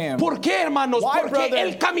guide him. ¿Por qué, hermanos? Why, Porque brother?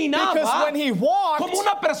 él caminaba Because when he walked, como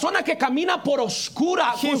una persona que camina por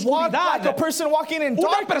he walked like a oscuridad. person walking in Una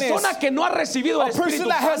darkness. persona que no ha recibido A el person Espíritu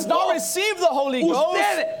that has Santo. not received the Holy Ghost.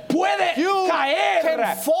 Usted puede You caer.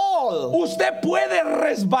 can fall. Usted puede You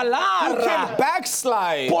resbalar. can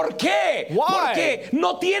backslide. ¿Por qué? Why? Porque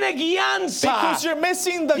no tiene guianza. Because you're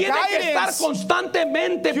missing the Tiene que estar guidance.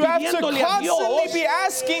 constantemente You have to pidiéndole a constantly Dios be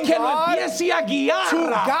asking que lo God empiece a to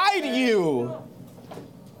guiar. guide you.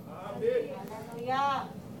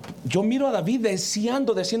 Yo miro a David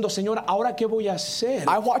deseando, diciendo, Señor, ¿ahora qué voy a hacer?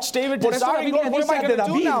 I watched David Por eso la desiring, Biblia Lord, what am I dice de going to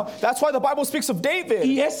do David. now? That's why the Bible speaks of David.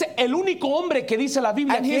 Y es el único hombre que dice la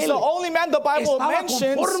Biblia And que he's él the only man the Bible estaba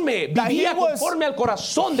mentions conforme, that he vivía was, conforme al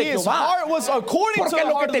corazón de his Jehová. heart was according to Porque the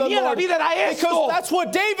lo heart que of the tenía Lord. David era esto. Because that's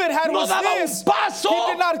what David had No was daba un this. paso.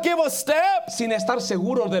 He did not give a step Sin estar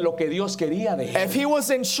seguro de lo que Dios quería de él. if he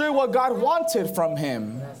wasn't sure what God wanted from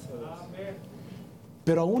him.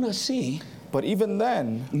 Pero aún así, But even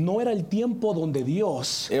then, no era el tiempo donde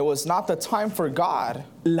Dios, it was not the time for God,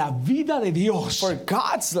 la vida de Dios, for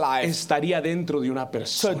God's life estaría dentro de una to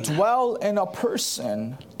persona. dwell in a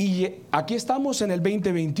person. Y aquí estamos en el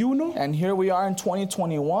 2021. And here we are in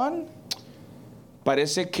 2021.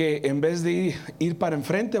 Parece que en vez de ir para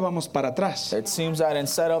enfrente, vamos para atrás. It seems that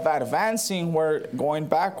instead of advancing, we're going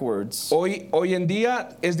backwards. Hoy en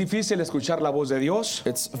día es difícil escuchar la voz de Dios.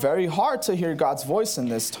 It's very hard to hear God's voice in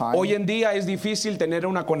this time. Hoy en día es difícil tener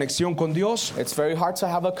una conexión con Dios. It's very hard to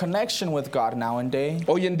have a connection with God nowadays.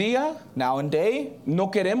 Hoy en día Nowadays,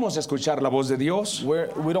 no queremos escuchar la voz de Dios.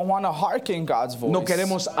 we don't want to hearken God's voice. No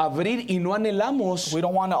queremos abrir y no anhelamos We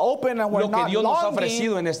don't want to open, and we're lo que not Dios nos ha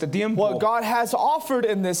ofrecido longing en este tiempo. what God has offered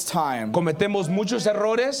in this time. Cometemos muchos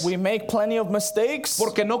errores We make plenty of mistakes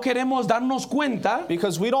porque no queremos darnos cuenta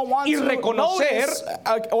because we don't want y to reconocer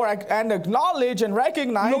notice and acknowledge and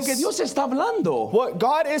recognize lo que Dios está hablando. what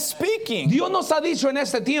God is speaking. Dios nos ha dicho en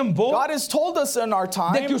este tiempo God has told us in our de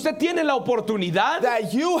time que usted tiene la oportunidad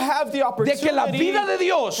that you have the de opportunity que la vida de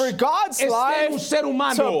Dios for God's esté en un life ser to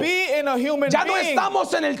humano. be in a human Ya no being.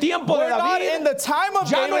 estamos en el tiempo de We're not David. in the time of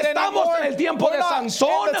Ya no David estamos anymore. en el tiempo We're de not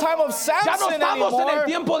Sansón. in the time of Ya no Samson estamos estamos en el anymore.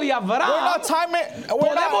 tiempo de We're Abraham. not,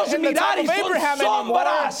 we're not Podemos in the mirar time y of son Abraham anymore.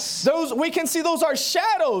 sombras Those, we can see those are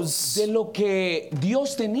shadows. de lo que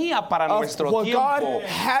Dios tenía para Of nuestro what God tiempo.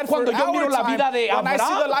 had for Cuando yo our miro la time. vida de When I see the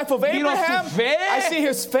Abraham, life of miro Abraham, su fe, I see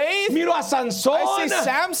his faith, miro a Sansón, I see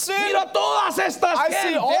Samson, miro todas estas I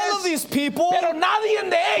see all of gentes, these people, pero nadie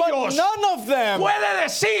de but ellos none of them puede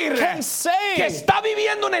decir can say que está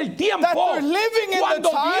viviendo en el that tiempo they're living in cuando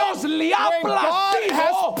the time Dios le ha when God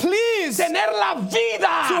has placido pleased tener la to vida,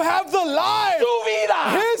 have the life, su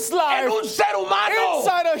vida His life en un ser humano.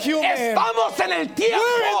 inside a human. Estamos en el tiempo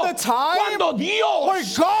We're in the time cuando where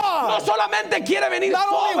Dios God no solamente quiere venir not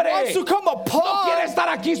only sobre, wants to come no quiere upon, estar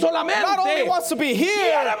aquí solamente, not only wants to be here,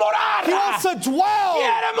 quiere morar, He wants to dwell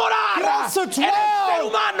quiere morar He wants to en el ser dwell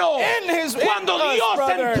humano. in Cuando us, Dios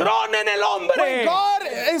brother. entrona en el when hombre God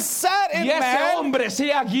is sat in y ese man, hombre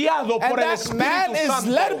sea guiado and por el that man Espíritu is Santo.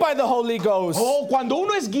 led by the Holy Ghost. Oh, cuando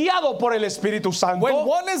uno es guiado por el Espíritu Santo, When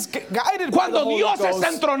one is guided by the cuando Holy Dios Ghost, está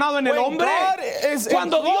entronado en el when hombre, God is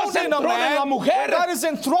cuando Dios enthroned in a entrona en la man, mujer, when God is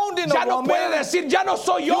enthroned in ya a no woman, puede decir, ya no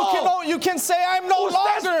soy yo. you can say, I'm no Usted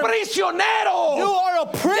es longer. prisionero. You are a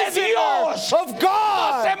de prisoner Dios. of Se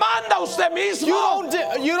God. manda usted mismo.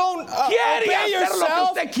 You don't Quiere obey hacer lo que yourself.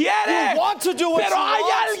 usted quiere. You want to do what Pero you hay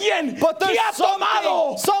want. alguien But que there's ha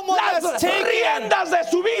tomado someone las that's taken riendas de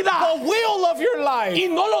su vida the wheel of your life, y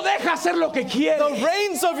no lo deja hacer lo que quiere. the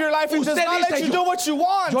reins of your life, and does Usted not dice, let you yo- do what you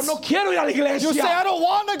want. Yo no quiero ir a la iglesia. You say, I don't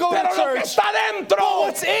want to go pero to lo que church. está dentro, But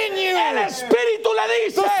what's in you, el Espíritu le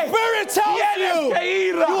dice, the Spirit tells tienes que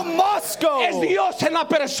ir. you must go. Es Dios en la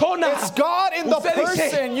persona. It's God in the Usted dice,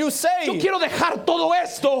 person. You yo say, quiero dejar todo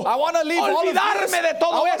esto. I want to leave all of this. Olvidarme de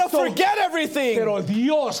todo I want to esto. forget everything. Pero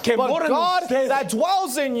Dios que But mora en God usted that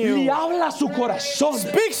dwells in le you habla a su corazón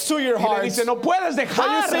speaks to your y le heart. dice, no puedes But you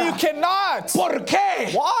dejar. say you cannot. ¿Por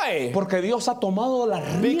qué? Why? Porque Dios ha tomado las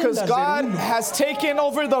Because riendas God de uno. has taken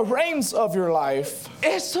over the reins of your life.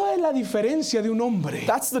 Eso es la diferencia de un hombre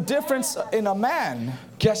That's the difference in a man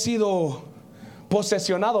que ha sido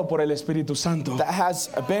posesionado por el Espíritu Santo. that has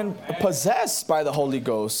been possessed by the Holy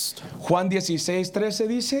Ghost. Juan 16:13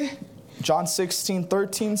 dice, John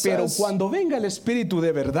 16:13 pero says, cuando venga el Espíritu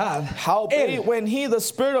de verdad, howbeit, Él when He, the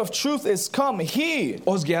Spirit of truth, is come, He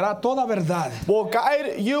os guiará toda verdad, will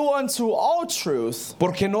guide you unto all truth.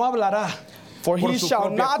 porque no hablará For por He su shall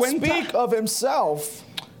propia not cuenta, speak of Himself,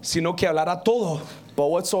 sino que hablará todo but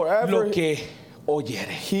whatsoever lo que oyere.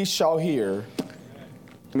 He shall hear,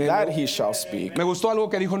 that He shall speak. Me gustó algo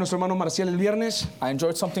que dijo nuestro hermano Marcial el viernes. I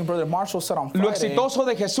enjoyed something Brother Marshall said on Lo Friday. exitoso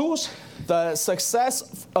de Jesús The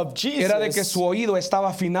success of era de que Jesus, su oído estaba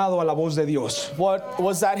afinado a la voz de Dios. what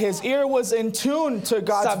was that His ear was in tune to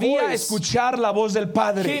God's Sabía voice. escuchar la voz del He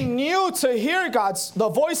Padre. knew to hear the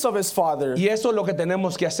voice of His Father. Y eso es lo que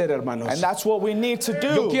tenemos que hacer, hermanos. And that's what we need to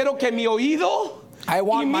Yo do. quiero que mi oído I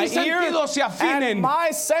want y my mis ear sentidos se afinen and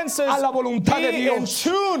my senses a la voluntad de be in Dios.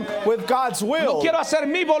 tune with God's No will. quiero hacer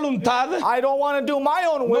mi voluntad. I don't want to do my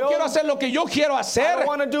own will. No quiero hacer lo que yo quiero I hacer. don't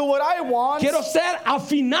want to do what I want. Quiero ser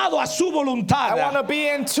afinado a su I want to voluntad. be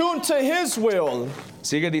in tune to His will.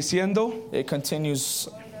 Sigue diciendo It continues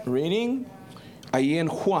reading ahí en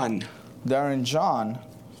Juan. there in John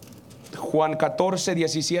Juan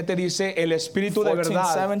 14:17 dice, el Espíritu de verdad,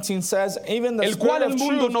 14:17 says, even the el cual Spirit el of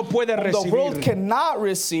mundo truth no puede the world recibir, cannot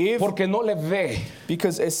receive, porque no le ve,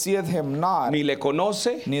 because it seeth Him not, ni le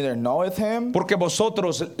conoce, neither knoweth Him. porque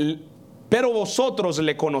pero vosotros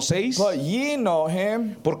le conocéis, But ye know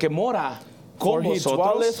Him, porque mora for con He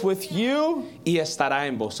dwelleth vosotros with you y estará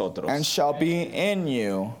en vosotros. and shall be in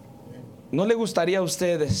you. ¿No le gustaría a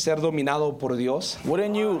usted ser dominado por Dios?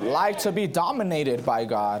 Wouldn't you like to be dominated by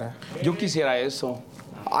God? Yo quisiera eso.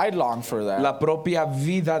 I'd long for that. La propia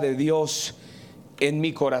vida de Dios en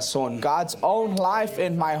mi corazón. God's own life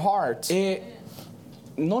in my heart.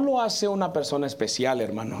 No lo hace una persona especial,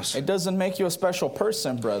 hermanos. It doesn't make you a special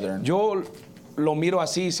person, brethren. Yo lo miro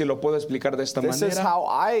así, si lo puedo explicar de esta This is manera. how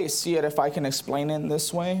I see it, if I can explain it in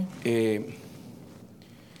this way.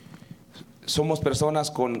 Somos personas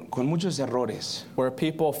con muchos errores, We're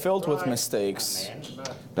people filled with mistakes,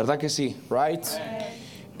 ¿verdad que sí? right?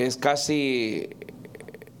 Es casi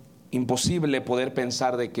imposible poder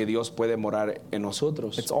pensar de que Dios puede morar en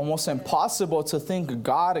nosotros, It's almost impossible to think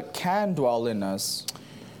God can dwell in us,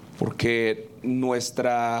 porque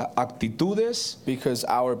nuestras actitudes because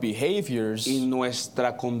our behaviors y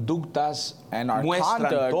nuestras conductas And our muestran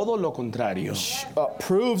conduct todo lo contrario.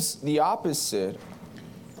 proves the opposite.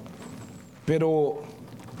 Pero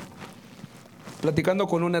platicando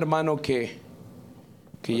con un hermano que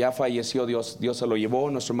ya falleció, Dios se lo llevó,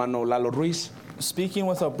 nuestro hermano Lalo Ruiz. speaking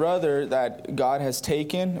with a brother that God has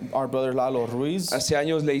taken, our brother Lalo Ruiz. Hace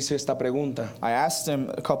años le hice esta pregunta. I asked him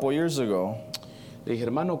a couple years ago. Le dije,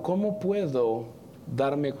 hermano, ¿cómo puedo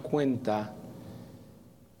darme cuenta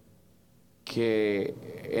que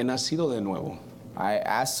he nacido de nuevo? I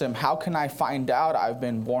asked him, how can I find out I've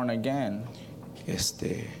been born again?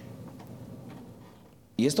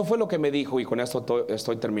 Y esto fue lo que me dijo, y con esto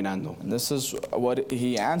estoy terminando. And this is what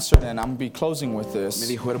he answered, and I'm going to be closing with Me this.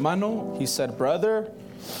 dijo, hermano, He said, brother,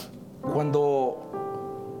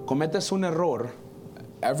 cuando cometes un error,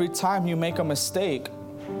 every time you make a mistake,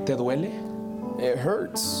 ¿te duele? it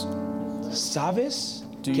hurts. ¿Sabes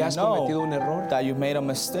Do que you has cometido un know error? that you made a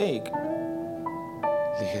mistake?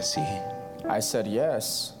 Le dije, sí. I said,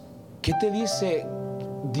 yes. ¿Qué te dice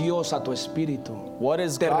Dios a tu espíritu? What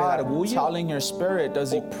is ¿Te God redarguye? telling your spirit?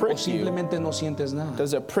 Does he ¿O prick you? simplemente no sientes nada?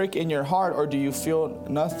 Does it prick in your heart, or do you feel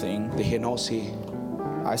nothing? Dije, no, sí.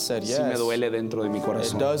 I said, Sí me yes. duele dentro de mi It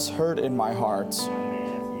corazón. does hurt in my heart.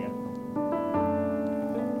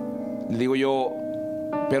 Le digo yo,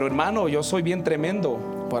 pero hermano, yo soy bien tremendo.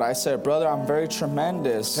 But I said, brother, I'm very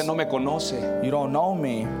tremendous. Usted no me conoce. You don't know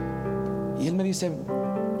me. Y él me dice,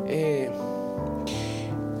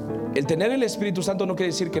 el tener el Espíritu Santo no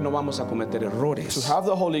quiere decir que no vamos a cometer To errores. have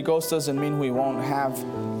the Holy Ghost doesn't mean we won't have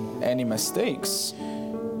any mistakes,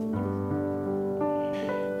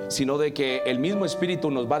 Sino de que el mismo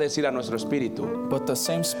Espíritu nos va a decir a nuestro espíritu but the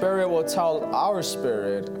same Spirit will tell our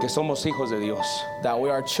spirit que somos hijos de Dios. that we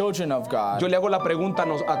are children of God. Yo le hago la pregunta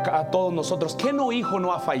a todos nosotros, ¿qué hijo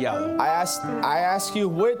no ha fallado? I ask you,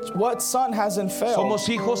 what son hasn't failed? Somos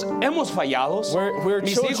hijos, hemos fallado. We're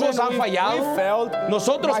Mis children, hijos han fallado. we failed.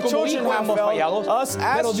 Nosotros My como children hijos have hemos failed. fallado. Us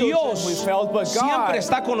as Pero children, Dios we failed, but siempre God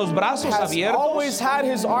está con los brazos has abiertos always had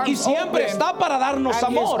his arms y siempre open, está para darnos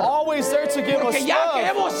and He is amor. always there to give Porque us ya que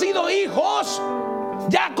love. hemos sido hijos,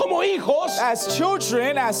 ya como hijos, As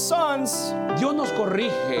children, as sons, Dios nos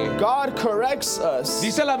corrige. God corrects us.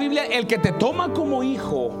 Dice la Biblia, el que te toma como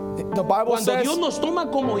hijo, The Bible cuando says Dios nos toma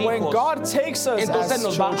como when hijos, God takes us entonces as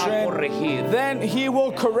nos va a children, corregir. then He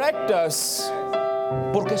will correct us.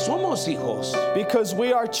 Porque somos hijos. Because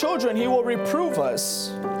we are children, He will reprove us.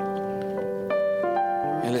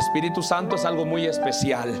 El Espíritu Santo es algo muy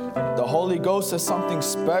especial. The Holy Ghost is something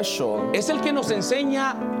special. Es el que nos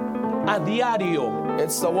enseña a diario.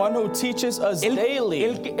 It's the one who teaches us daily.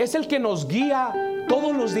 Es el que nos guía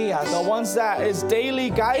todos los días. The ones that is daily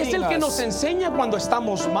Es guiding el que nos us. enseña cuando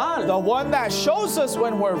estamos mal. The one that shows us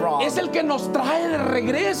when we're wrong. Es el que nos trae de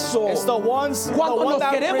regreso. It's the ones Cuando the one nos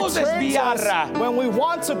that queremos returns desviar. us when we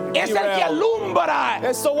want to Es el que derail. alumbra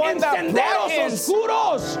It's the one that senderos brightens.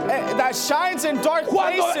 oscuros. That shines in dark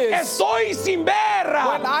Cuando places. estoy sin ver,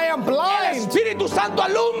 When I am el blind, Espíritu Santo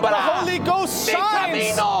the alumbra Holy Ghost mi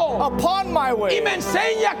shines camino upon my y way me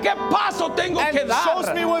enseña qué paso tengo and que shows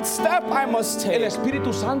me dar. what step I must El take.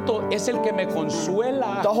 Espíritu Santo es el que me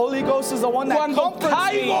consuela. The Holy Ghost is the one that Cuando comforts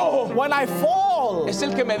caigo, me when I fall. Es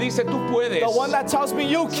el que me dice, tú puedes. The one that tells me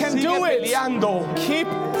you can Sigue do it. peleando. Keep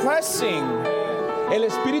pressing. El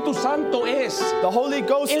Espíritu Santo es The Holy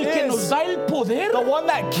Ghost el que nos is da el poder the one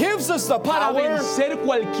that gives us the para power vencer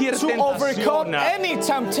cualquier to overcome tentación. any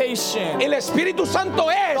temptation. El Espíritu Santo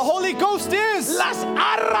es The Holy Ghost is las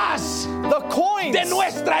arras the coins de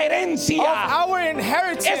nuestra of herencia. our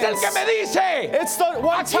inheritance. Es el que me dice, It's the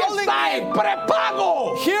one aquí telling está el me,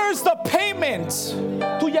 prepago. here's the payment.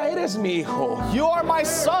 Tú ya eres mi hijo. You are my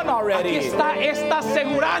son Aquí already. está esta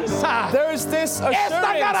seguranza, There is this esta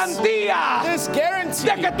assurance, garantía this guarantee.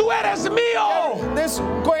 de que tú eres mío. This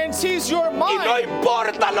guarantees your Y no mind.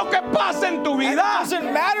 importa lo que pase en tu It vida,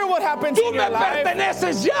 doesn't matter what happens tú in me your life.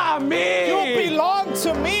 perteneces ya a You mí. belong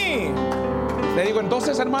to me. Le digo,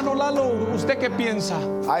 entonces, hermano Lalo, ¿usted qué piensa?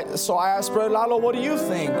 So I asked Brother Lalo, what do you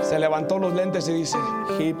think? Se levantó los lentes y dice,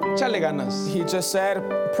 He échale ganas. just said,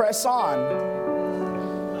 press on.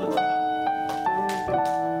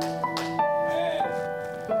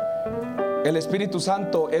 El Espíritu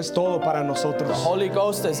Santo es todo para nosotros. Holy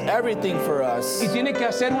Ghost is everything for us. Y tiene que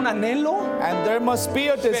hacer un anhelo And there must be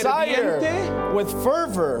a desire ferviente with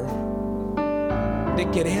fervor de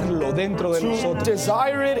quererlo dentro de to nosotros.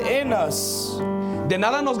 desire it in us. De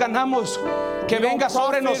nada nos ganamos que We don't venga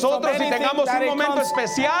sobre profit from nosotros y anything tengamos that un it momento comes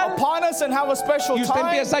especial upon us and have a special y usted time.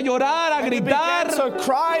 empieza a llorar, a And you gritar, begin to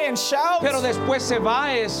cry and shout, pero después se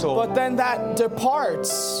va eso. but then that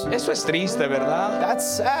departs. Eso es triste, ¿verdad? That's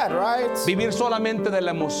sad, right? Vivir solamente de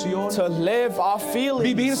la emoción, To live off feelings,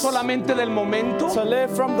 vivir solamente del momento to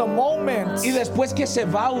live from the moment. y después que se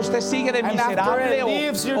va usted sigue de And after miserable it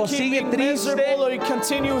leaves, you're o sigue keeping triste. miserable or you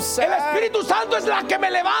continue El sad. Espíritu Santo es la que me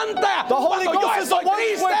levanta The Holy cuando yo Ghost is the estoy one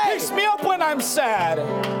who picks triste. me up when I'm sad.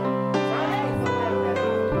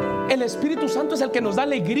 El Espíritu Santo es el que nos da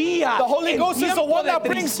alegría The Holy en Ghost is the tiempo one de that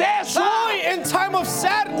brings tristeza. joy in time of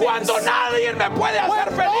sadness. Cuando nadie me puede hacer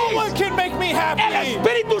When no one feliz, can make me el happy.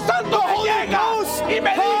 Espíritu Santo The me Holy llega Ghost y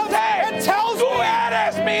me comes and dice: tells tú me,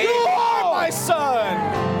 eres mi you are hijo. my son.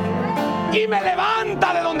 Y me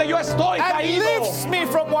levanta de donde yo estoy And caído. lifts me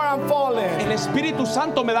from where I'm falling. El Espíritu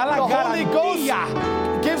Santo me da la The Holy Ghost garantía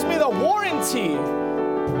gives me the warranty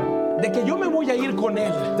de que yo me voy a ir con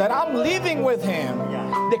Él. that I'm leaving with him.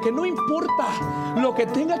 De que no importa lo que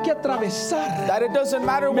tenga que atravesar. That it doesn't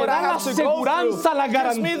matter Me what I da la have to go through. aseguranza, la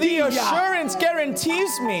Gives me the garantía. assurance,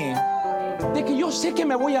 guarantees me De que yo sé que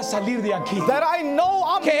me voy a salir de aquí. that I know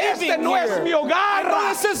I'm Que leaving este no here. es mi hogar. I know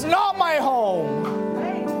this is not my home.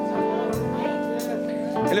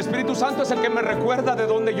 El Espíritu Santo es el que me recuerda de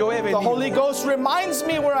donde yo he The venido. Holy Ghost reminds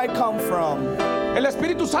me where I come from. El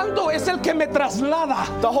Espíritu Santo es el que me traslada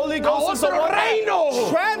The Holy a Ghost is the otro one reino. that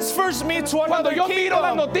transfers me to Cuando another yo miro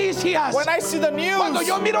las kingdom. noticias, When I see the news, cuando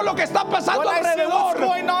yo miro lo que está pasando when I see what's alrededor,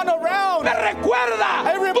 going on around, me recuerda: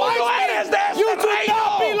 it tú reminds no eres me, de este you do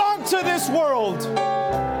not reino. belong to this world.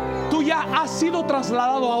 Tú ya has sido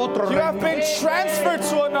trasladado a otro You have reino. been transferred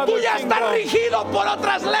to another Tú ya estás kingdom. regido por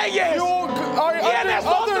otras leyes. You are under Tienes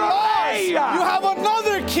other otro laws. rey. You have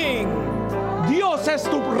another king. Dios es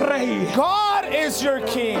tu rey. God is your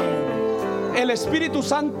king. El Espíritu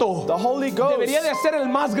Santo The Holy Ghost debería de ser el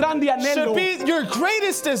más grande anhelo should be your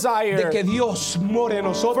greatest de desire que Dios more en for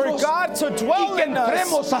nosotros God to y dwell que in us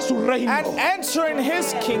entremos a su reino. and enter in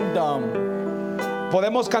his kingdom.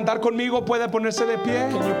 ¿Podemos cantar conmigo? ¿Puede ponerse de pie?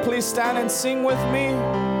 Can you please stand and sing with me?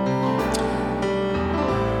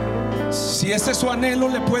 Si ese es su anhelo,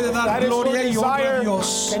 le puede dar That is your gloria y honra a desire.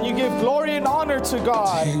 Dios. Can you give glory and honor to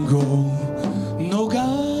God? Tengo un hogar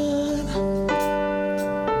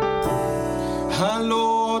al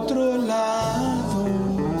otro lado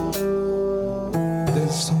del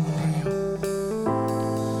sonrío.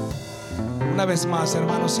 Una vez más,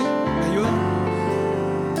 hermanos, ¿sí? ¿Me ayudan?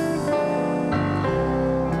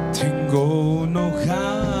 Tengo un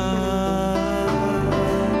hogar.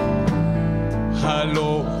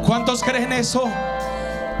 ¿Cuántos creen eso?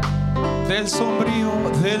 Del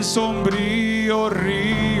sombrío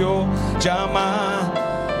río llama.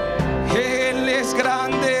 Él es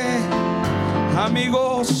grande.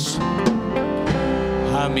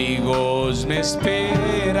 Amigos me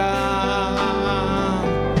espera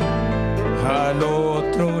al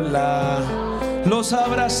otro lado. Los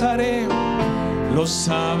abrazaré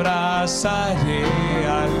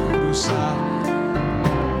al cruzar.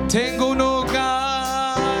 Tengo un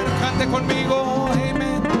hogar, cante conmigo,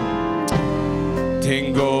 amen.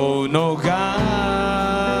 Tengo un hogar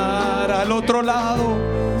al otro lado,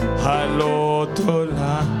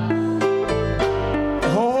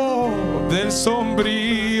 oh, del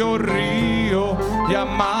sombrío río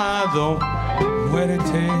llamado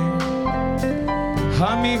muerte.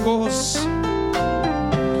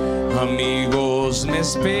 Amigos me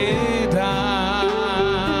esperan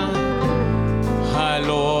al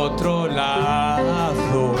otro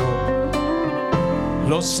lado.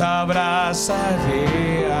 Los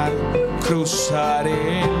abrazaré al cruzar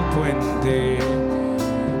el puente.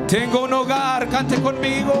 Tengo un hogar, cante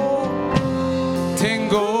conmigo.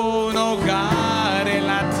 Tengo un hogar en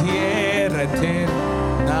la tierra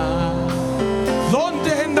eterna,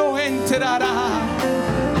 donde no entrará,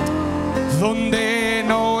 donde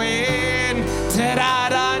no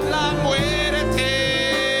entrará la muerte,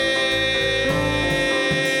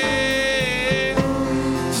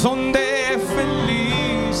 donde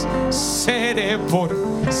feliz seré por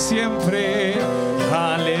siempre.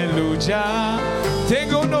 Aleluya.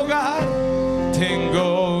 Tengo un hogar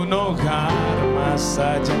más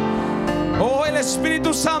allá. Oh, el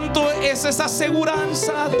Espíritu Santo es esa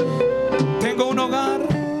aseguranza. Tengo un hogar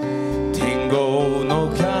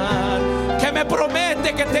que me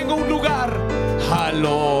promete que tengo un lugar al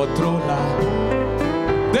otro lado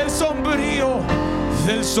del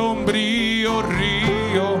sombrío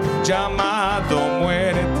río llamado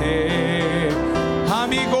muerte.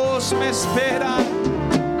 Amigos me esperan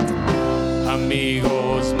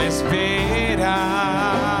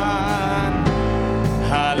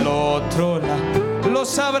al otro lado.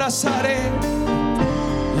 Los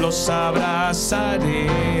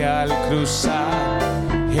abrazaré al cruzar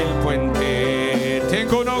el puente.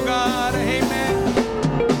 Tengo un hogar, amen.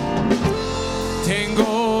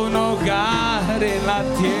 Tengo un hogar en la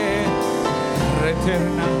tierra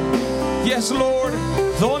eterna. Yes, Lord,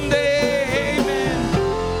 donde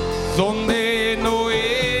no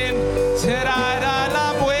entrará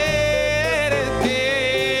la muerte,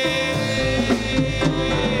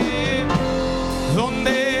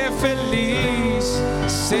 donde feliz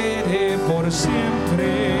seré. por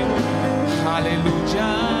siempre. Aleluya.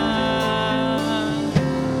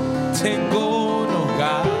 Tengo un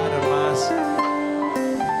hogar más.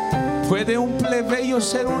 ¿Puede un plebeyo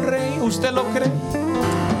ser un rey? ¿Usted lo cree?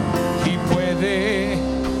 Y puede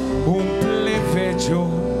un plebeyo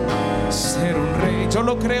ser un rey. Yo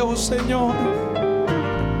lo creo, Señor.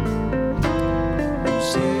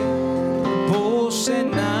 Siervo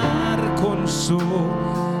cenar con su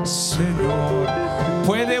Señor.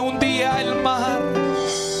 Puede un día el mar,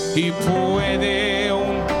 y puede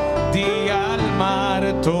un día al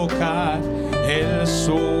mar tocar el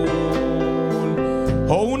sol.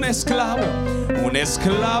 O un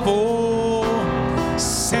esclavo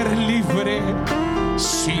ser libre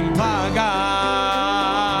sin pagar.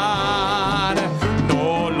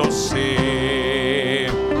 No lo sé,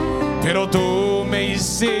 pero tú me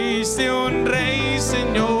hiciste un rey,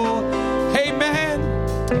 Señor. Amén.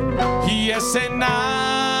 Y he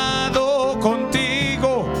cenado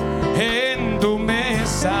contigo en tu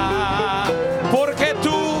mesa, porque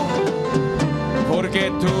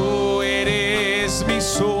tú eres mi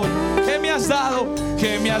sol.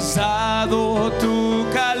 Que me has dado tu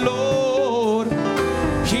calor,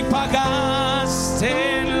 y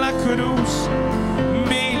pagaste en la cruz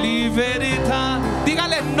mi libertad.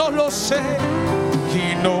 Dígale, no lo sé,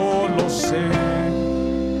 y no lo sé,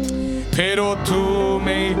 pero tú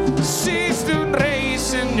me hiciste un rey,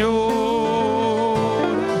 Señor.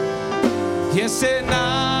 Y he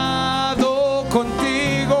cenado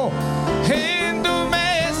contigo en tu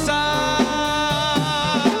mesa,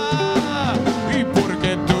 y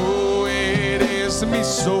porque tú eres mi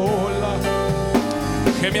sola,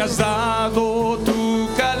 que me has dado tu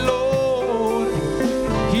calor,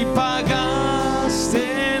 y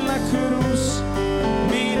pagaste en la cruz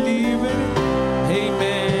mi libertad.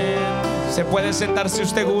 Amén. Se puede sentar si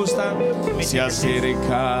usted gusta. Se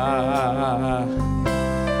acerca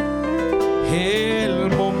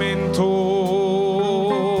el momento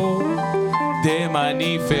de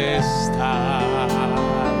manifestar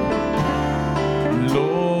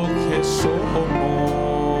lo que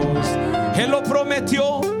somos. Él lo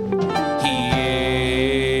prometió, y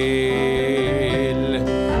Él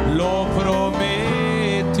lo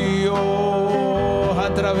prometió a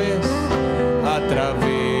través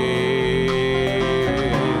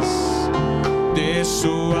de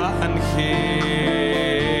su ángel.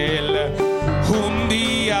 Un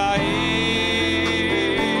día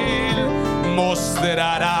Él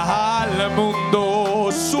mostrará al mundo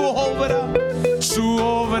su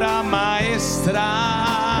obra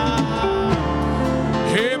maestra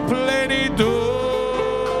en plenitud.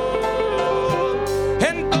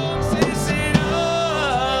 Entonces será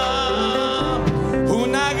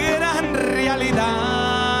una gran realidad.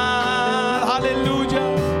 Aleluya.